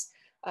matrix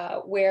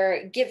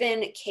where,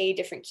 given k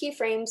different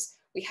keyframes,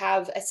 we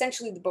have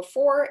essentially the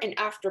before and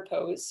after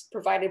pose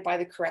provided by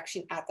the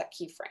correction at that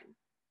keyframe.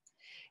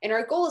 And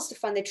our goal is to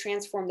find the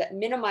transform that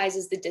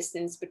minimizes the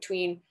distance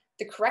between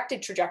the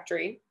corrected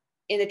trajectory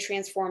and the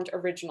transformed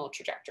original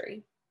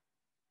trajectory.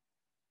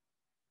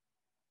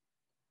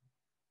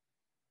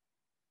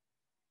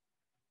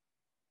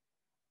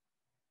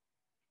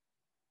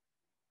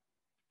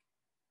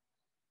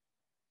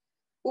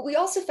 What we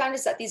also found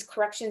is that these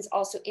corrections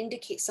also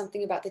indicate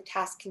something about the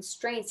task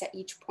constraints at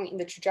each point in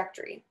the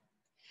trajectory.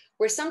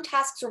 Where some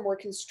tasks are more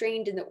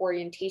constrained in the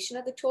orientation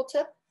of the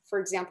tooltip, for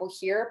example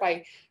here,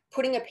 by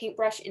putting a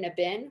paintbrush in a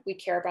bin, we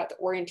care about the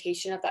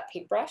orientation of that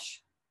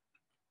paintbrush.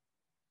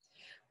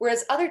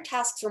 Whereas other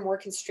tasks are more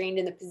constrained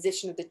in the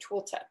position of the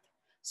tooltip.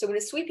 So in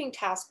a sweeping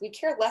task, we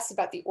care less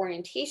about the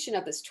orientation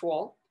of this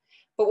tool,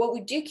 but what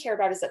we do care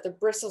about is that the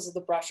bristles of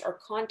the brush are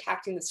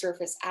contacting the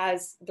surface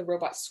as the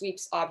robot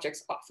sweeps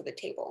objects off of the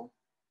table.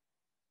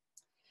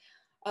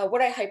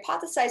 What I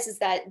hypothesize is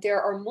that there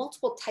are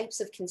multiple types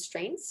of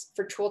constraints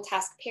for tool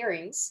task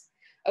pairings,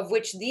 of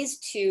which these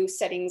two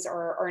settings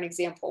are an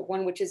example,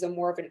 one which is a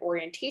more of an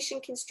orientation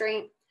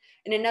constraint,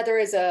 and another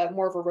is a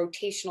more of a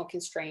rotational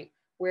constraint,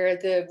 where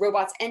the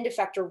robot's end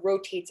effector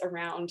rotates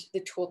around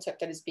the tooltip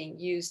that is being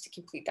used to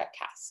complete that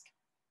task.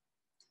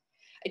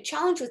 A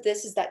challenge with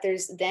this is that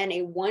there's then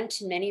a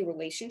one-to-many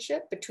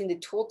relationship between the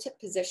tooltip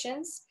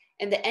positions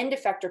and the end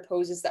effector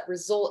poses that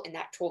result in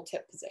that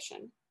tooltip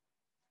position.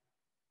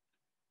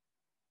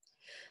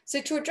 So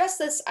to address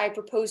this, I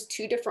proposed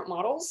two different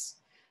models.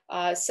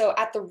 So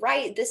at the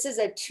right, this is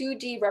a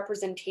 2D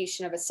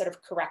representation of a set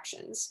of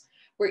corrections,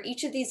 where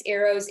each of these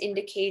arrows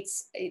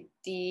indicates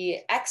the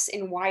X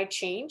and Y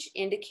change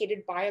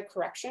indicated by a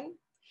correction.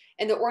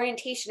 And the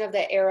orientation of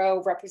the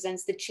arrow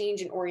represents the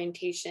change in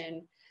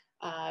orientation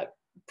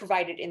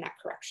provided in that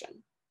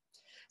correction.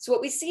 So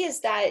what we see is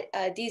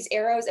that these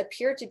arrows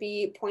appear to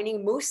be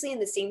pointing mostly in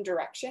the same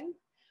direction,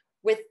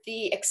 with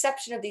the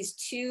exception of these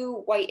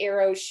two white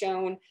arrows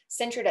shown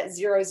centered at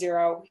 0,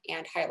 0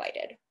 and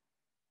highlighted.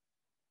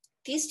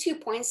 These 2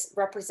 points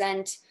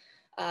represent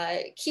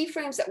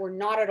keyframes that were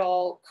not at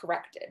all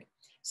corrected.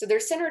 So they're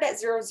centered at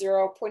 0,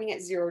 0, pointing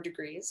at 0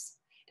 degrees.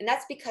 And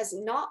that's because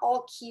not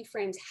all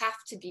keyframes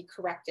have to be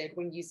corrected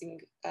when using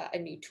a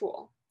new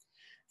tool.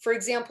 For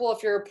example,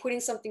 if you're putting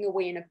something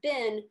away in a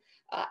bin,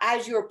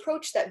 as you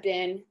approach that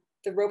bin,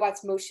 the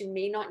robot's motion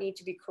may not need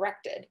to be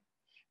corrected.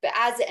 But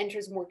as it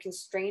enters more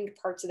constrained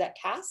parts of that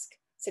task,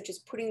 such as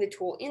putting the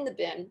tool in the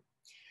bin,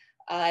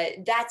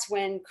 that's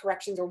when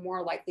corrections are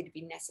more likely to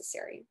be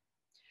necessary.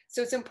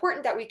 So it's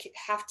important that we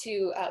have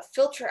to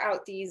filter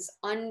out these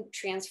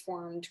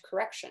untransformed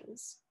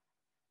corrections,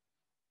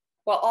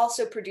 while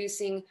also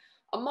producing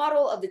a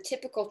model of the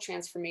typical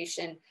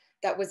transformation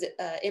that was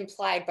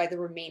implied by the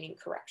remaining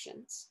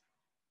corrections.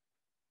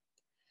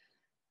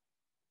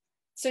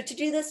 So to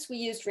do this, we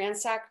used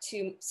RANSAC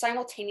to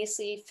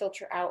simultaneously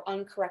filter out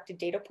uncorrected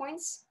data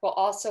points while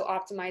also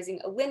optimizing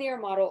a linear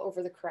model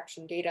over the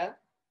correction data.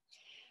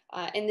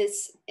 In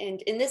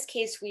this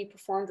case, we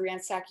performed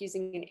RANSAC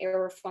using an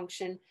error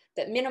function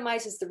that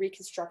minimizes the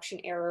reconstruction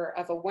error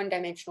of a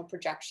one-dimensional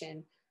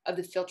projection of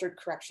the filtered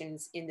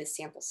corrections in this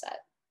sample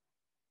set,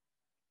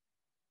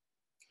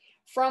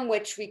 from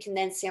which we can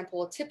then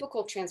sample a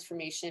typical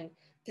transformation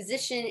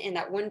position in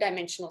that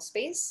one-dimensional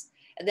space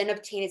and then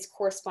obtain its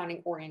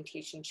corresponding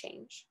orientation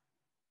change.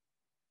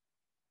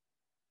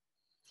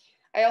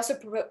 I also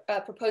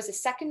propose a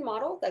second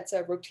model that's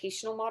a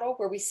rotational model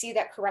where we see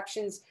that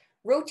corrections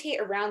rotate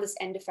around this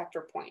end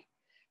effector point.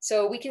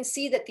 So we can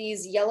see that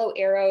these yellow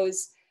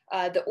arrows,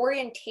 the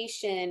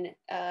orientation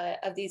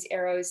of these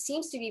arrows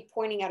seems to be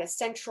pointing at a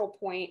central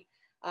point,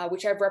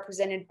 which I've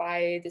represented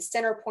by the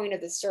center point of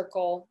the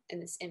circle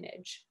in this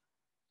image.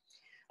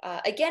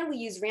 Again, we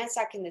use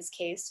RANSAC in this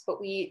case,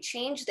 but we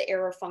change the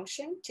error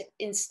function to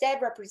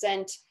instead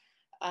represent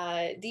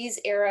these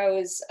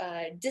arrows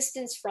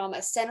distance from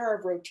a center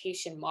of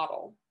rotation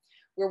model,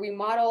 where we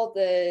model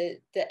the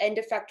end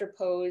effector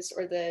pose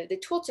or the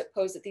tooltip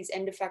pose that these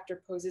end effector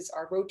poses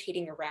are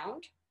rotating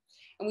around.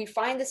 And we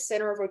find the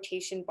center of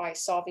rotation by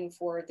solving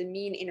for the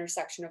mean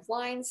intersection of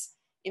lines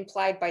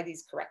implied by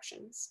these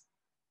corrections.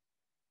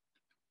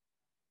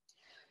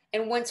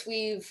 And once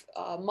we've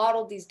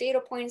modeled these data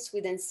points, we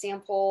then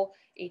sample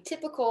a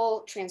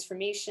typical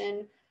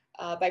transformation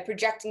by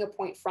projecting a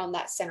point from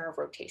that center of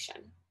rotation.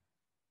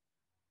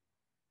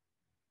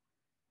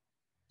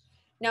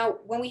 Now,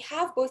 when we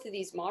have both of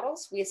these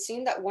models, we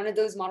assume that one of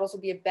those models will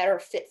be a better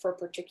fit for a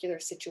particular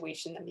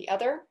situation than the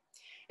other.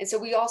 And so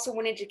we also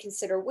wanted to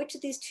consider which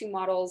of these two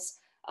models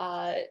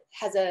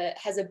has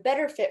a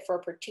better fit for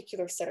a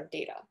particular set of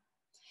data.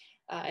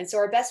 And so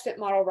our best fit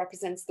model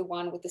represents the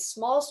one with the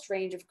smallest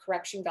range of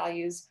correction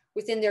values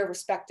within their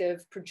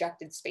respective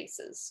projected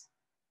spaces.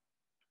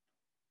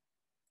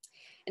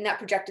 And that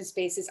projected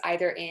space is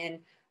either in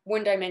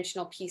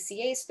one-dimensional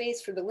PCA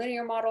space for the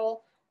linear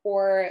model,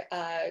 or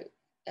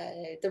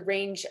the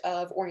range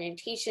of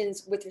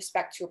orientations with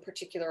respect to a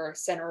particular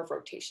center of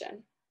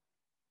rotation.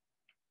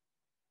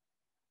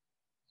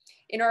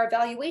 In our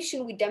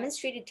evaluation, we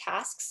demonstrated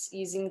tasks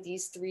using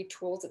these three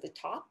tools at the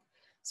top.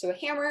 So a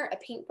hammer, a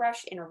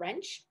paintbrush, and a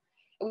wrench.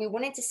 And we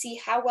wanted to see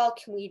how well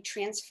can we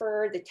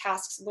transfer the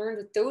tasks learned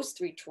with those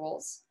three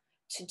tools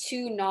to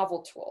two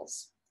novel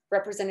tools,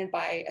 represented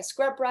by a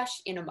scrub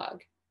brush and a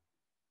mug.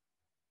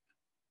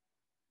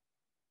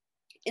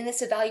 In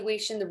this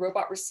evaluation, the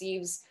robot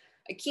receives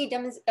a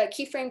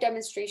keyframe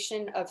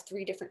demonstration of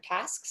three different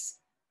tasks,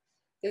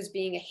 those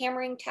being a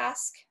hammering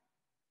task,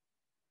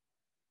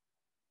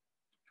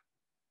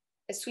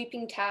 a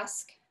sweeping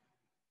task,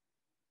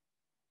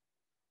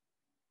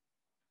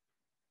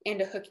 and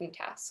a hooking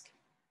task.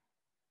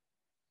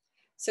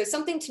 So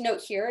something to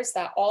note here is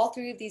that all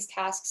three of these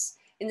tasks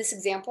in this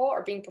example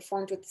are being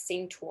performed with the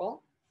same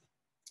tool.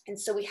 And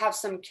so we have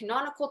some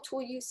canonical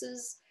tool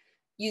uses,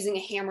 using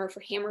a hammer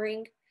for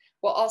hammering,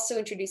 while also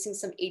introducing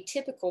some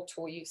atypical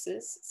tool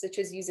uses, such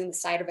as using the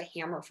side of a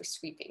hammer for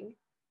sweeping.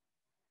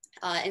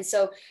 And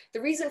so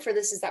the reason for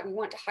this is that we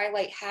want to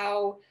highlight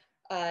how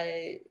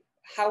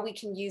we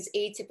can use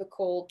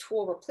atypical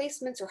tool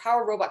replacements, or how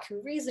a robot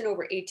can reason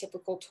over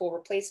atypical tool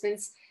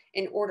replacements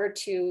in order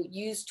to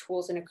use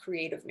tools in a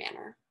creative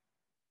manner.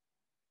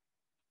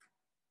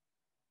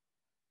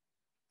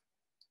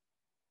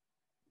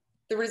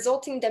 The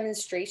resulting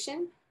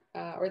demonstration,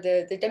 or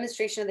the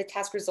demonstration of the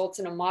task, results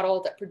in a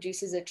model that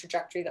produces a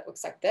trajectory that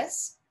looks like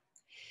this.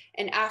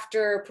 And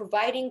after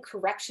providing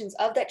corrections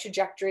of that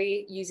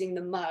trajectory using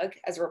the mug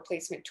as a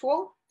replacement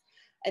tool,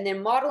 and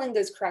then modeling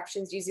those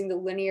corrections using the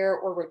linear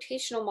or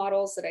rotational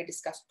models that I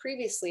discussed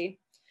previously,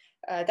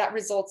 that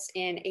results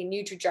in a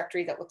new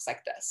trajectory that looks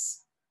like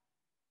this.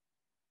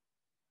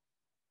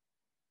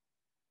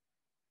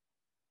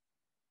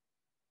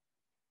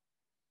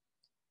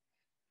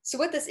 So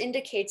what this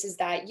indicates is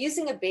that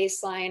using a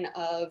baseline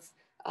of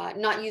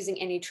not using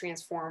any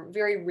transform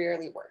very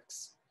rarely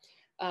works.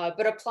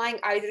 But applying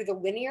either the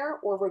linear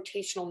or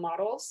rotational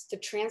models to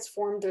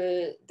transform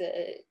the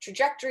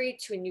trajectory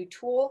to a new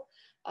tool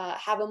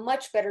have a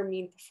much better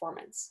mean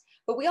performance.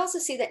 But we also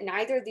see that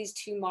neither of these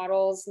two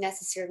models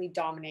necessarily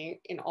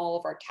dominate in all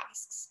of our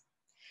tasks.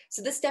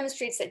 So this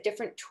demonstrates that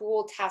different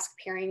tool task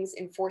pairings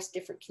enforce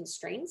different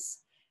constraints.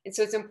 And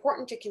so it's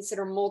important to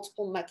consider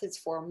multiple methods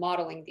for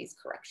modeling these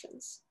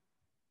corrections.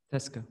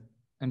 Tesca,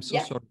 I'm so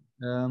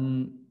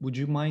sorry. Would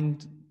you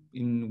mind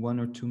in 1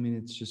 or 2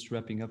 minutes just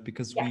wrapping up,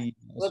 because we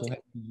also have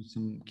to do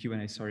some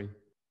Q&A, sorry.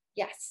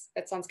 Yes,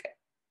 that sounds good.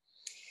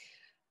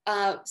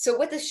 So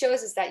what this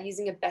shows is that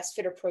using a best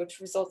fit approach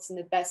results in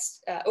the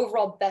best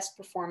overall best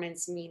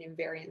performance mean and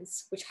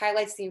variance, which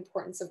highlights the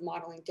importance of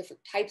modeling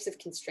different types of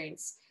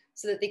constraints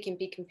so that they can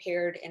be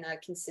compared in a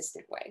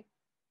consistent way.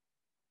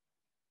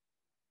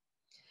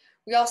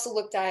 We also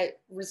looked at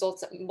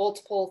results at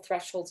multiple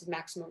thresholds of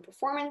maximum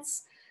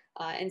performance.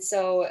 And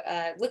so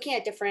looking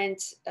at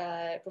different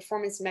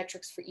performance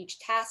metrics for each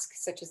task,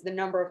 such as the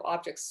number of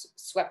objects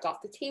swept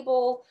off the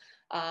table,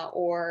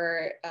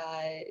 or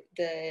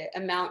the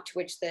amount to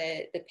which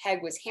the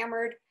peg was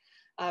hammered,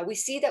 we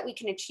see that we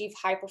can achieve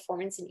high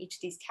performance in each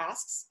of these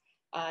tasks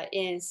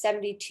in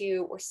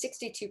 72 or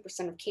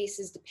 62% of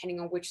cases, depending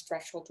on which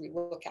threshold we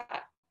look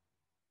at.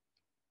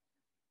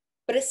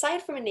 But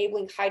aside from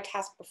enabling high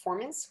task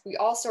performance, we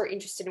also are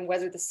interested in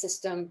whether the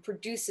system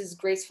produces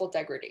graceful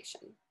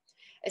degradation.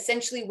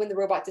 Essentially, when the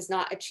robot does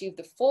not achieve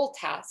the full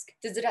task,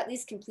 does it at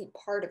least complete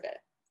part of it?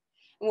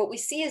 And what we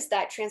see is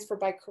that transfer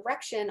by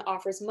correction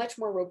offers much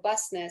more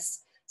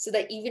robustness, so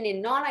that even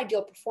in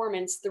non-ideal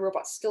performance, the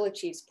robot still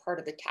achieves part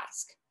of the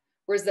task,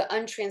 whereas the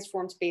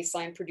untransformed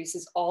baseline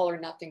produces all or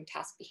nothing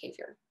task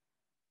behavior.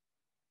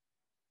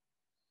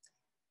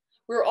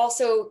 We're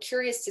also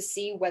curious to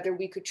see whether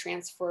we could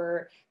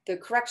transfer the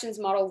corrections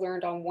model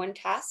learned on one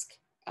task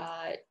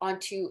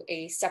onto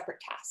a separate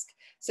task.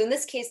 So in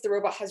this case, the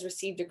robot has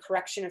received a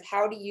correction of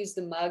how to use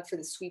the mug for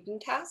the sweeping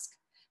task,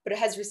 but it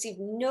has received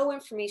no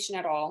information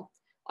at all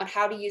on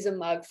how to use a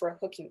mug for a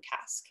hooking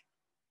task.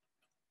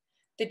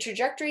 The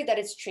trajectory that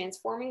it's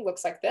transforming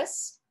looks like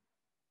this,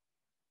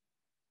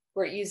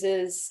 where it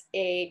uses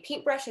a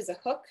paintbrush as a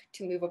hook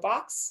to move a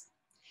box,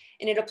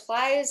 and it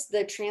applies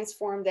the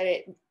transform that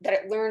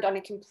it learned on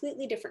a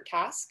completely different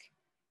task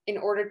in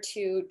order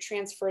to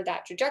transfer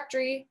that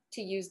trajectory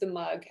to use the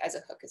mug as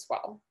a hook as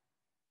well.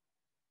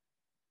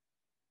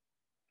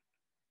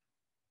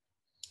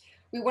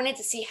 We wanted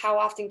to see how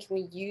often can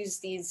we use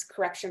these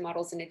correction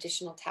models in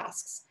additional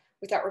tasks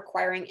without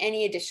requiring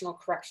any additional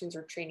corrections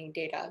or training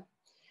data.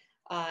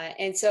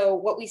 And so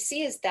what we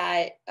see is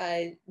that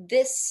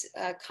this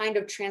kind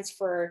of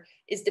transfer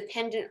is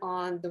dependent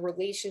on the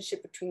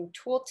relationship between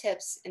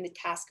tooltips and the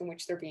task in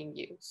which they're being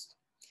used.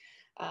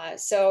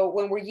 So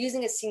when we're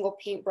using a single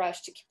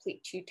paintbrush to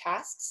complete two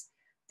tasks,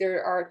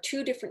 There are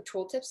two different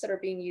tooltips that are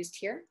being used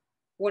here.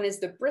 One is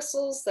the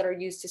bristles that are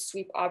used to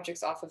sweep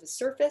objects off of a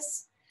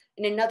surface,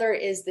 and another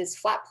is this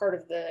flat part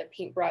of the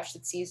paintbrush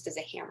that's used as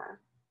a hammer.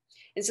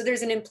 And so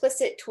there's an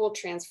implicit tool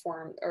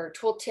transform or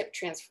tooltip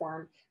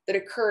transform that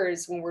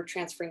occurs when we're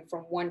transferring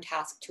from one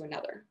task to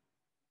another.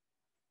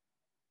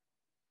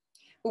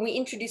 When we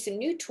introduce a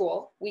new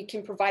tool, we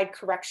can provide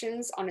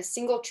corrections on a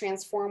single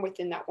transform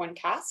within that one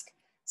task.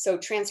 So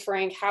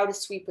transferring how to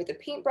sweep with a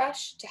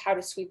paintbrush to how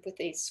to sweep with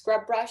a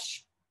scrub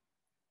brush.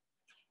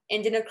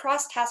 And in a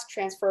cross-task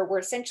transfer, we're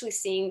essentially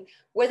seeing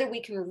whether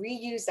we can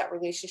reuse that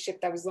relationship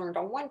that was learned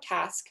on one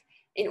task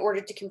in order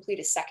to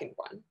complete a second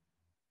one.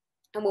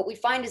 And what we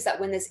find is that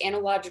when this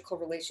analogical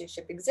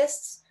relationship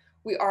exists,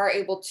 we are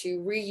able to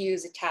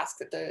reuse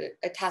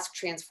a task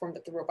transform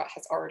that the robot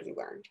has already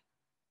learned.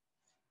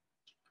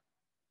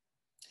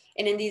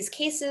 And in these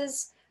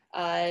cases,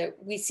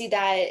 we see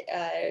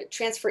that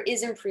transfer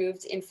is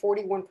improved in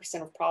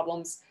 41% of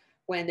problems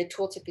when the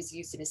tooltip is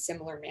used in a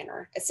similar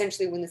manner,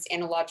 essentially when this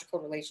analogical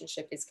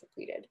relationship is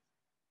completed.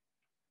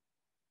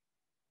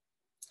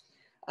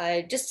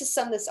 Just to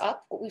sum this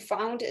up, what we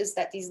found is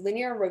that these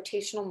linear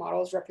rotational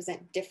models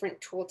represent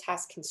different tool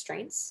task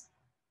constraints.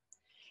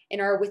 In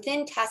our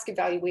within task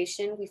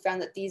evaluation, we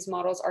found that these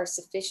models are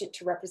sufficient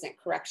to represent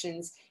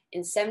corrections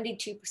in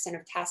 72%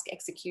 of task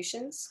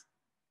executions.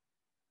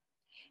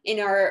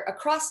 In our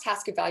across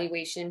task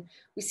evaluation,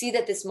 we see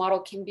that this model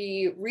can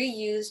be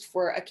reused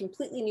for a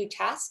completely new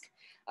task,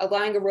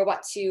 allowing a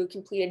robot to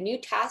complete a new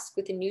task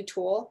with a new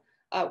tool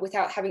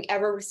without having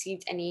ever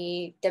received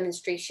any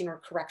demonstration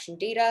or correction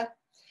data,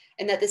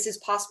 and that this is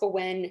possible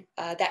when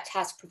that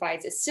task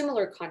provides a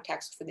similar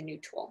context for the new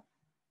tool.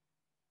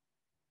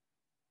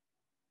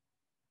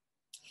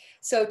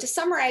 So to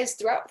summarize,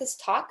 throughout this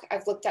talk,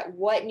 I've looked at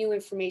what new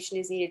information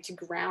is needed to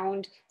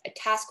ground a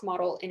task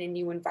model in a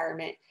new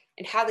environment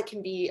and how that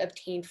can be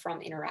obtained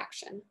from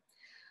interaction.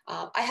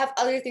 I have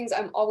other things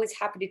I'm always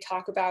happy to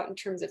talk about in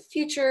terms of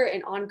future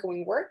and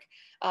ongoing work,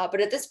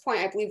 but at this point,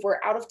 I believe we're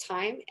out of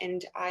time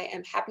and I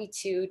am happy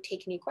to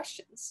take any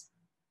questions.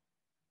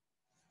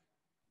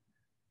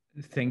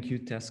 Thank you,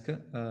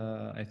 Tesca.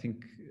 I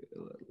think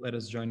let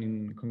us join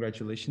in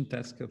congratulations,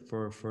 Tesca,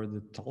 for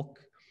the talk.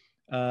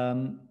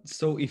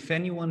 So if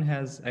anyone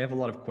has, I have a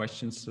lot of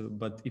questions,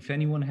 but if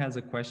anyone has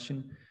a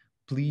question,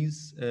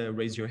 please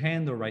raise your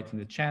hand or write in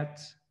the chat.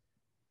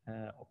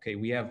 Okay,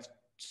 we have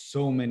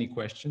so many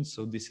questions,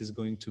 so this is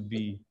going to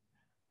be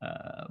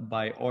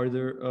by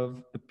order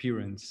of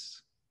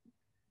appearance.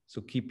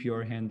 So keep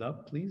your hand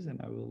up, please,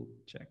 and I will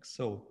check.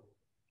 So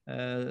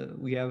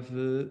we have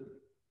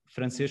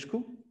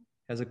Francisco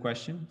has a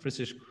question.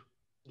 Francisco.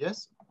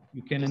 Yes.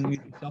 You can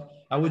unmute yourself.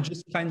 I would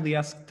just kindly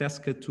ask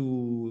Tesca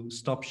to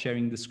stop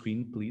sharing the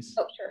screen, please.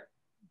 Oh, sure.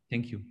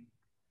 Thank you.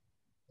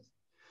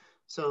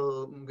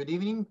 So good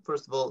evening.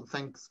 First of all,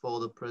 thanks for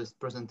the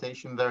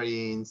presentation,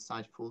 very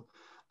insightful.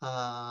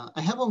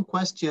 I have one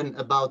question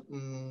about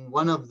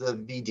one of the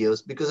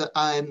videos, because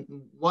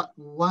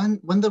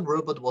when the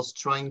robot was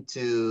trying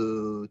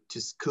to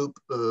scoop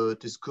over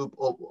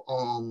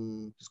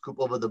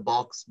the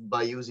box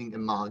by using a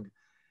mug,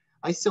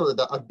 I saw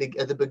that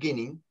at the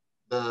beginning,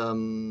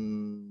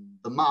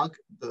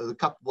 the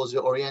cup was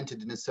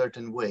oriented in a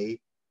certain way,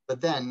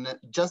 but then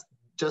just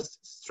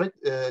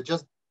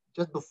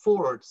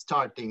before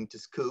starting to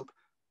scoop,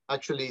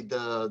 actually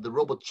the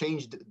robot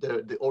changed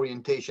the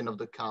orientation of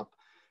the cup.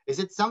 Is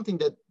it something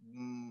that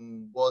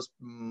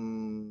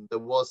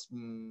it was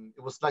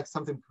like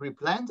something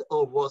pre-planned,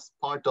 or was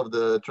part of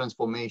the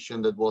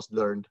transformation that was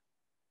learned?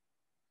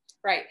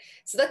 Right.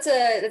 So that's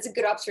a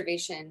good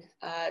observation.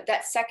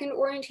 That second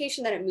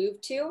orientation that it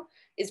moved to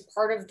is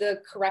part of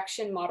the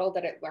correction model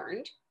that it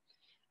learned.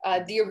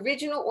 The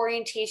original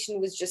orientation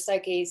was just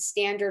like a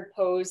standard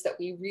pose that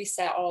we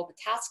reset all the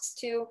tasks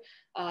to.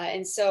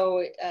 And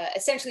so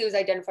essentially it was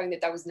identifying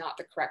that that was not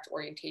the correct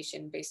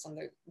orientation based on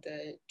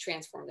the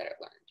transform that it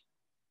learned.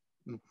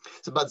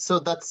 So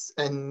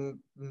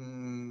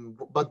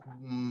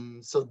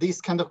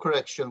this kind of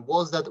correction,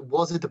 was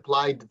it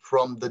applied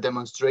from the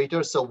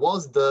demonstrator? So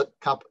was the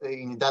cup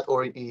in that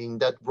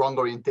wrong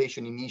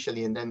orientation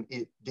initially, and then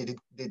did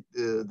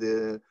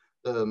the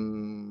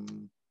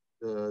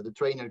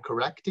trainer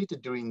correct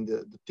it during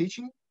the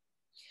teaching?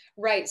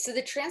 Right. So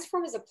the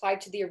transform is applied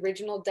to the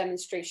original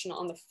demonstration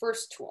on the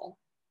first tool,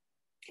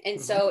 and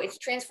so it's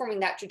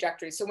transforming that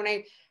trajectory. So when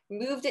I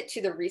moved it to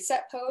the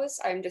reset pose,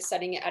 I'm just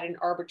setting it at an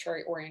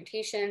arbitrary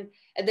orientation.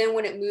 And then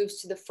when it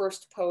moves to the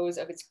first pose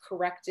of its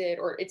corrected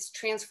or its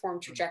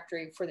transformed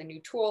trajectory for the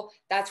new tool,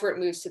 that's where it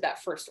moves to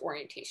that first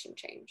orientation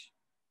change.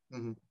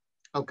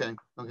 Okay.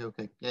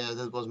 Yeah,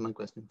 that was my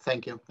question.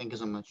 Thank you. Thank you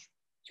so much.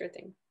 Sure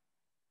thing.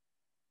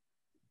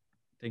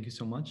 Thank you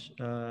so much.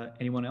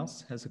 Anyone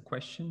else has a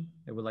question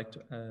they would like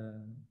to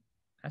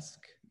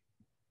ask?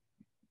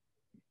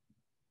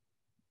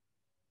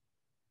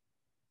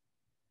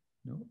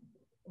 No?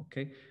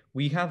 Okay,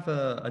 we have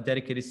a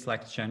dedicated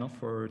Slack channel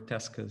for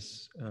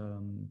Tesca's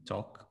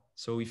talk.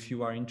 So if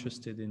you are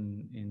interested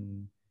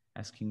in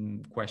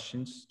asking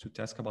questions to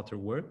Tesca about her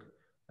work,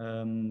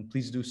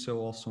 please do so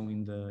also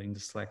in the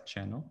Slack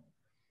channel.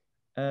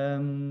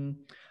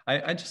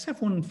 I just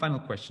have one final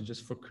question,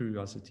 just for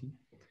curiosity.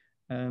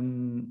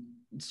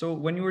 So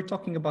when you were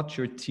talking about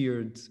your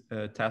tiered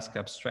task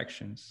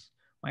abstractions,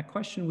 my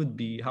question would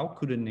be, how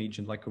could an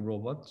agent like a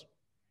robot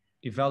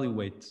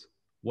evaluate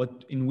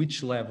in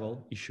which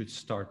level it should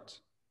start,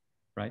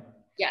 right?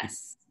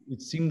 Yes.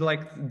 It seemed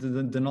like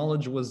the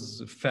knowledge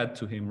was fed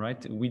to him,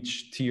 right?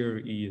 Which tier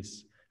he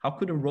is. How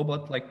could a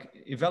robot like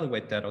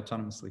evaluate that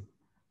autonomously?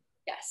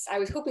 Yes, I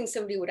was hoping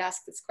somebody would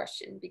ask this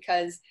question,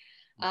 because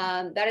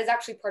that is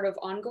actually part of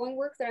ongoing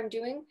work that I'm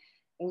doing.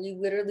 We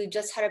literally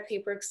just had a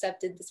paper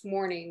accepted this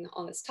morning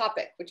on this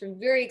topic, which I'm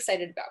very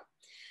excited about.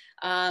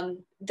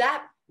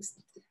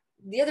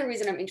 The other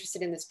reason I'm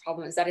interested in this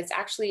problem is that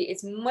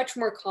it's much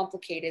more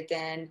complicated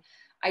than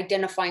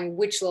identifying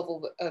which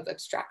level of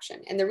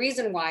abstraction. And the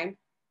reason why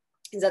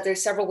is that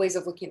there's several ways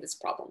of looking at this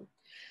problem.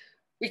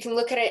 We can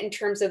look at it in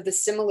terms of the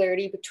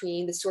similarity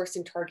between the source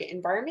and target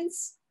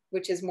environments,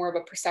 which is more of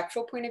a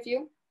perceptual point of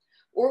view.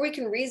 Or we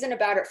can reason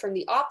about it from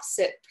the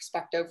opposite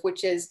perspective,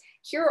 which is,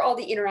 here are all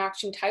the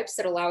interaction types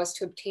that allow us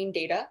to obtain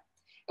data.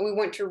 And we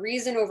want to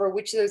reason over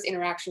which of those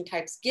interaction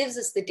types gives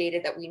us the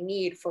data that we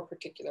need for a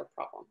particular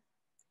problem.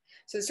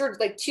 So it's sort of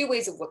like two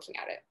ways of looking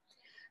at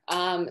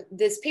it.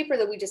 This paper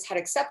that we just had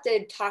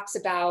accepted talks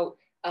about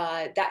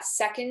that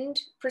second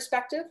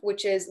perspective,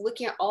 which is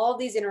looking at all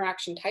these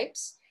interaction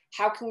types.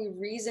 How can we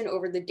reason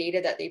over the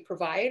data that they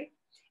provide,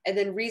 and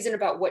then reason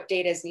about what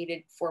data is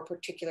needed for a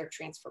particular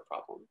transfer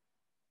problem?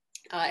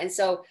 And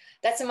so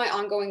that's in my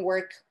ongoing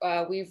work.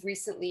 We've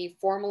recently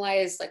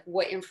formalized like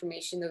what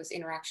information those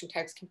interaction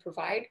types can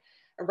provide.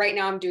 And right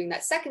now I'm doing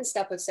that second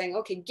step of saying,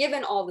 okay,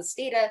 given all this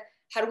data,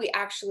 how do we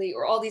actually,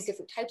 or all these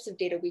different types of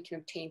data we can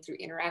obtain through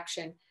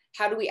interaction,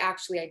 how do we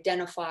actually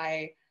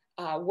identify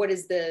what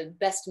is the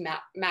best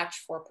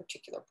match for a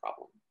particular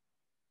problem?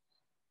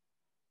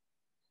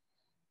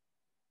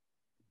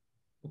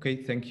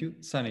 Okay, thank you.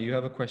 Sana, you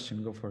have a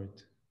question, go for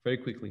it, very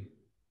quickly.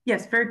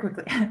 Yes, very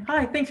quickly.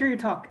 Hi, thanks for your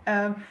talk.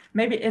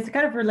 Maybe it's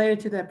kind of related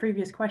to the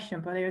previous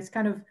question, but it's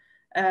kind of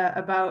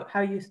about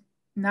how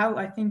now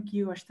I think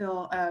you are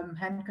still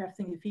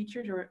handcrafting the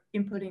features or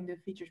inputting the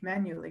features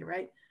manually,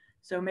 right?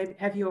 So maybe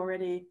have you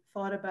already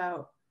thought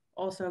about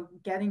also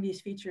getting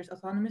these features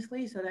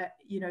autonomously, so that,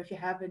 if you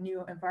have a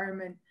new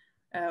environment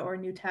or a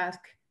new task,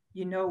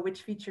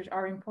 which features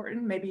are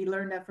important, maybe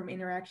learn that from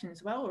interaction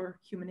as well,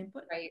 or human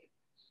input? Right.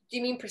 Do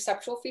you mean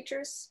perceptual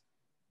features?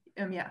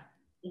 Yeah.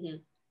 Mm-hmm.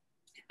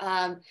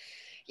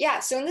 Yeah,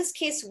 so in this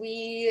case,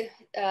 we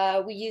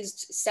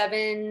used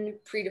 7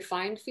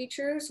 predefined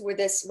features, where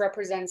this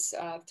represents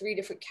 3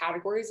 different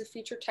categories of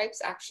feature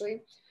types,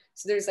 actually.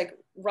 So there's like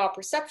raw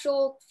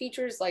perceptual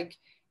features, like,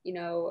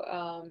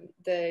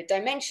 the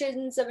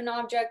dimensions of an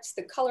object,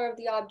 the color of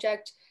the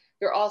object.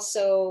 There are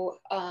also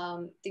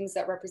things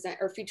that represent,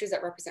 or features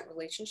that represent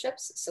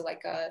relationships. So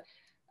like,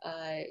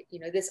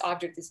 this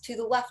object is to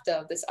the left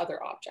of this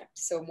other object.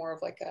 So more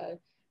of like a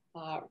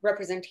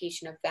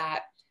representation of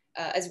that.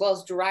 As well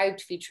as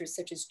derived features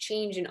such as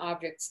change in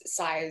object's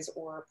size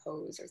or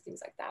pose or things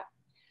like that.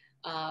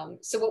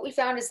 So what we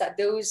found is that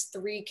those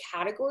 3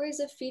 categories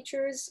of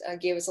features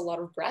gave us a lot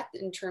of breadth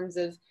in terms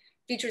of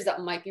features that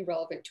might be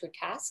relevant to a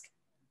task.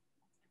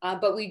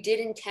 But we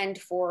did intend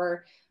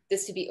for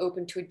this to be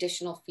open to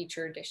additional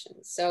feature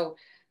additions. So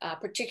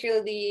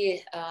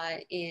particularly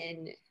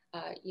in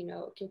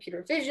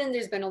computer vision,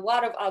 there's been a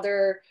lot of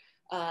other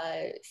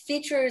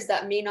features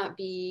that may not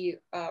be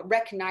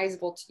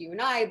recognizable to you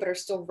and I, but are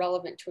still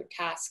relevant to a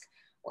task,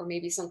 or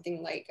maybe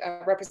something like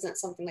represent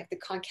something like the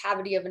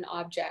concavity of an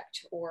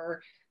object,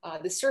 or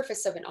the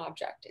surface of an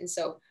object. And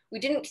so we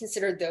didn't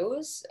consider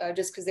those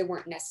just because they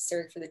weren't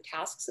necessary for the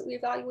tasks that we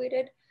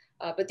evaluated.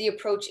 But the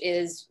approach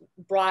is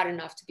broad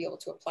enough to be able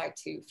to apply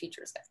to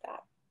features like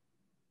that.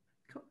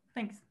 Cool,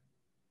 thanks.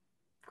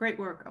 Great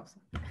work also.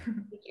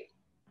 Thank you.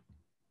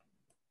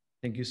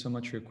 Thank you so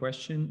much for your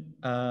question.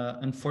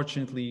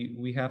 Unfortunately,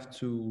 we have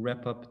to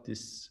wrap up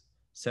this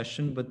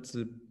session, but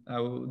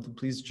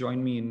please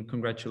join me in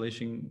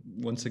congratulating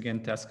once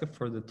again Tesca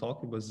for the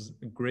talk. It was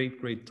a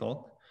great, great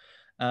talk.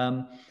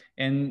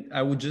 And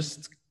I would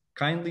just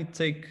kindly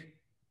take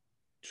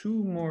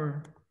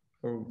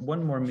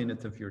one more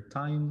minute of your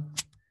time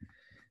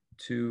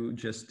to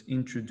just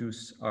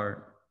introduce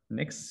our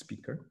next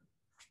speaker.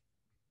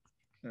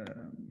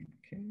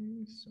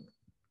 Okay, so.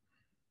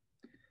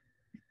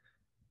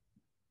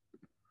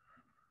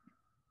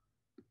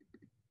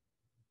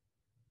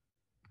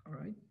 All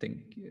right,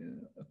 thank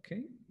you.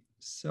 Okay,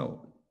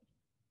 so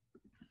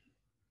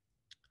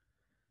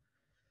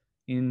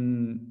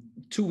in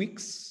 2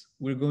 weeks,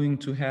 we're going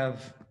to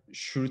have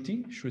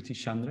Shruti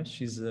Chandra.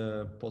 She's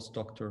a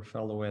postdoctoral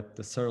fellow at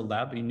the Searle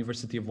Lab,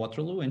 University of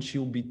Waterloo, and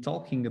she'll be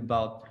talking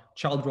about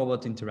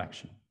child-robot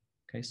interaction.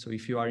 Okay, so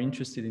if you are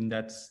interested in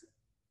that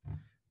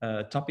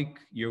topic,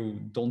 you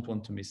don't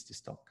want to miss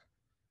this talk.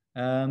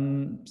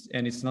 And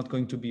it's not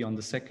going to be on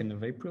the 2nd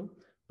of April,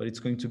 but it's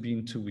going to be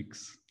in 2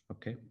 weeks,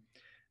 okay?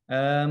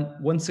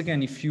 Once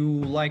again, if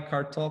you like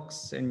our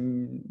talks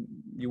and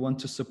you want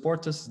to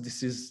support us,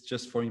 this is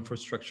just for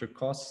infrastructure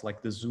costs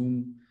like the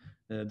Zoom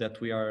that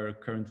we are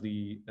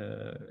currently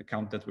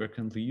account that we're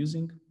currently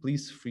using.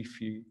 Please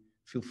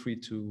feel free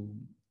to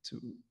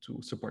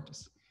support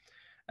us.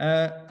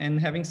 And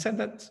having said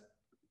that,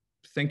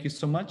 thank you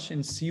so much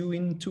and see you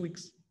in 2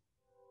 weeks.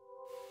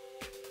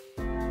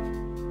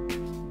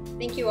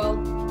 Thank you all.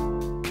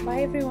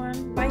 Bye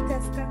everyone. Bye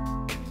Tesca.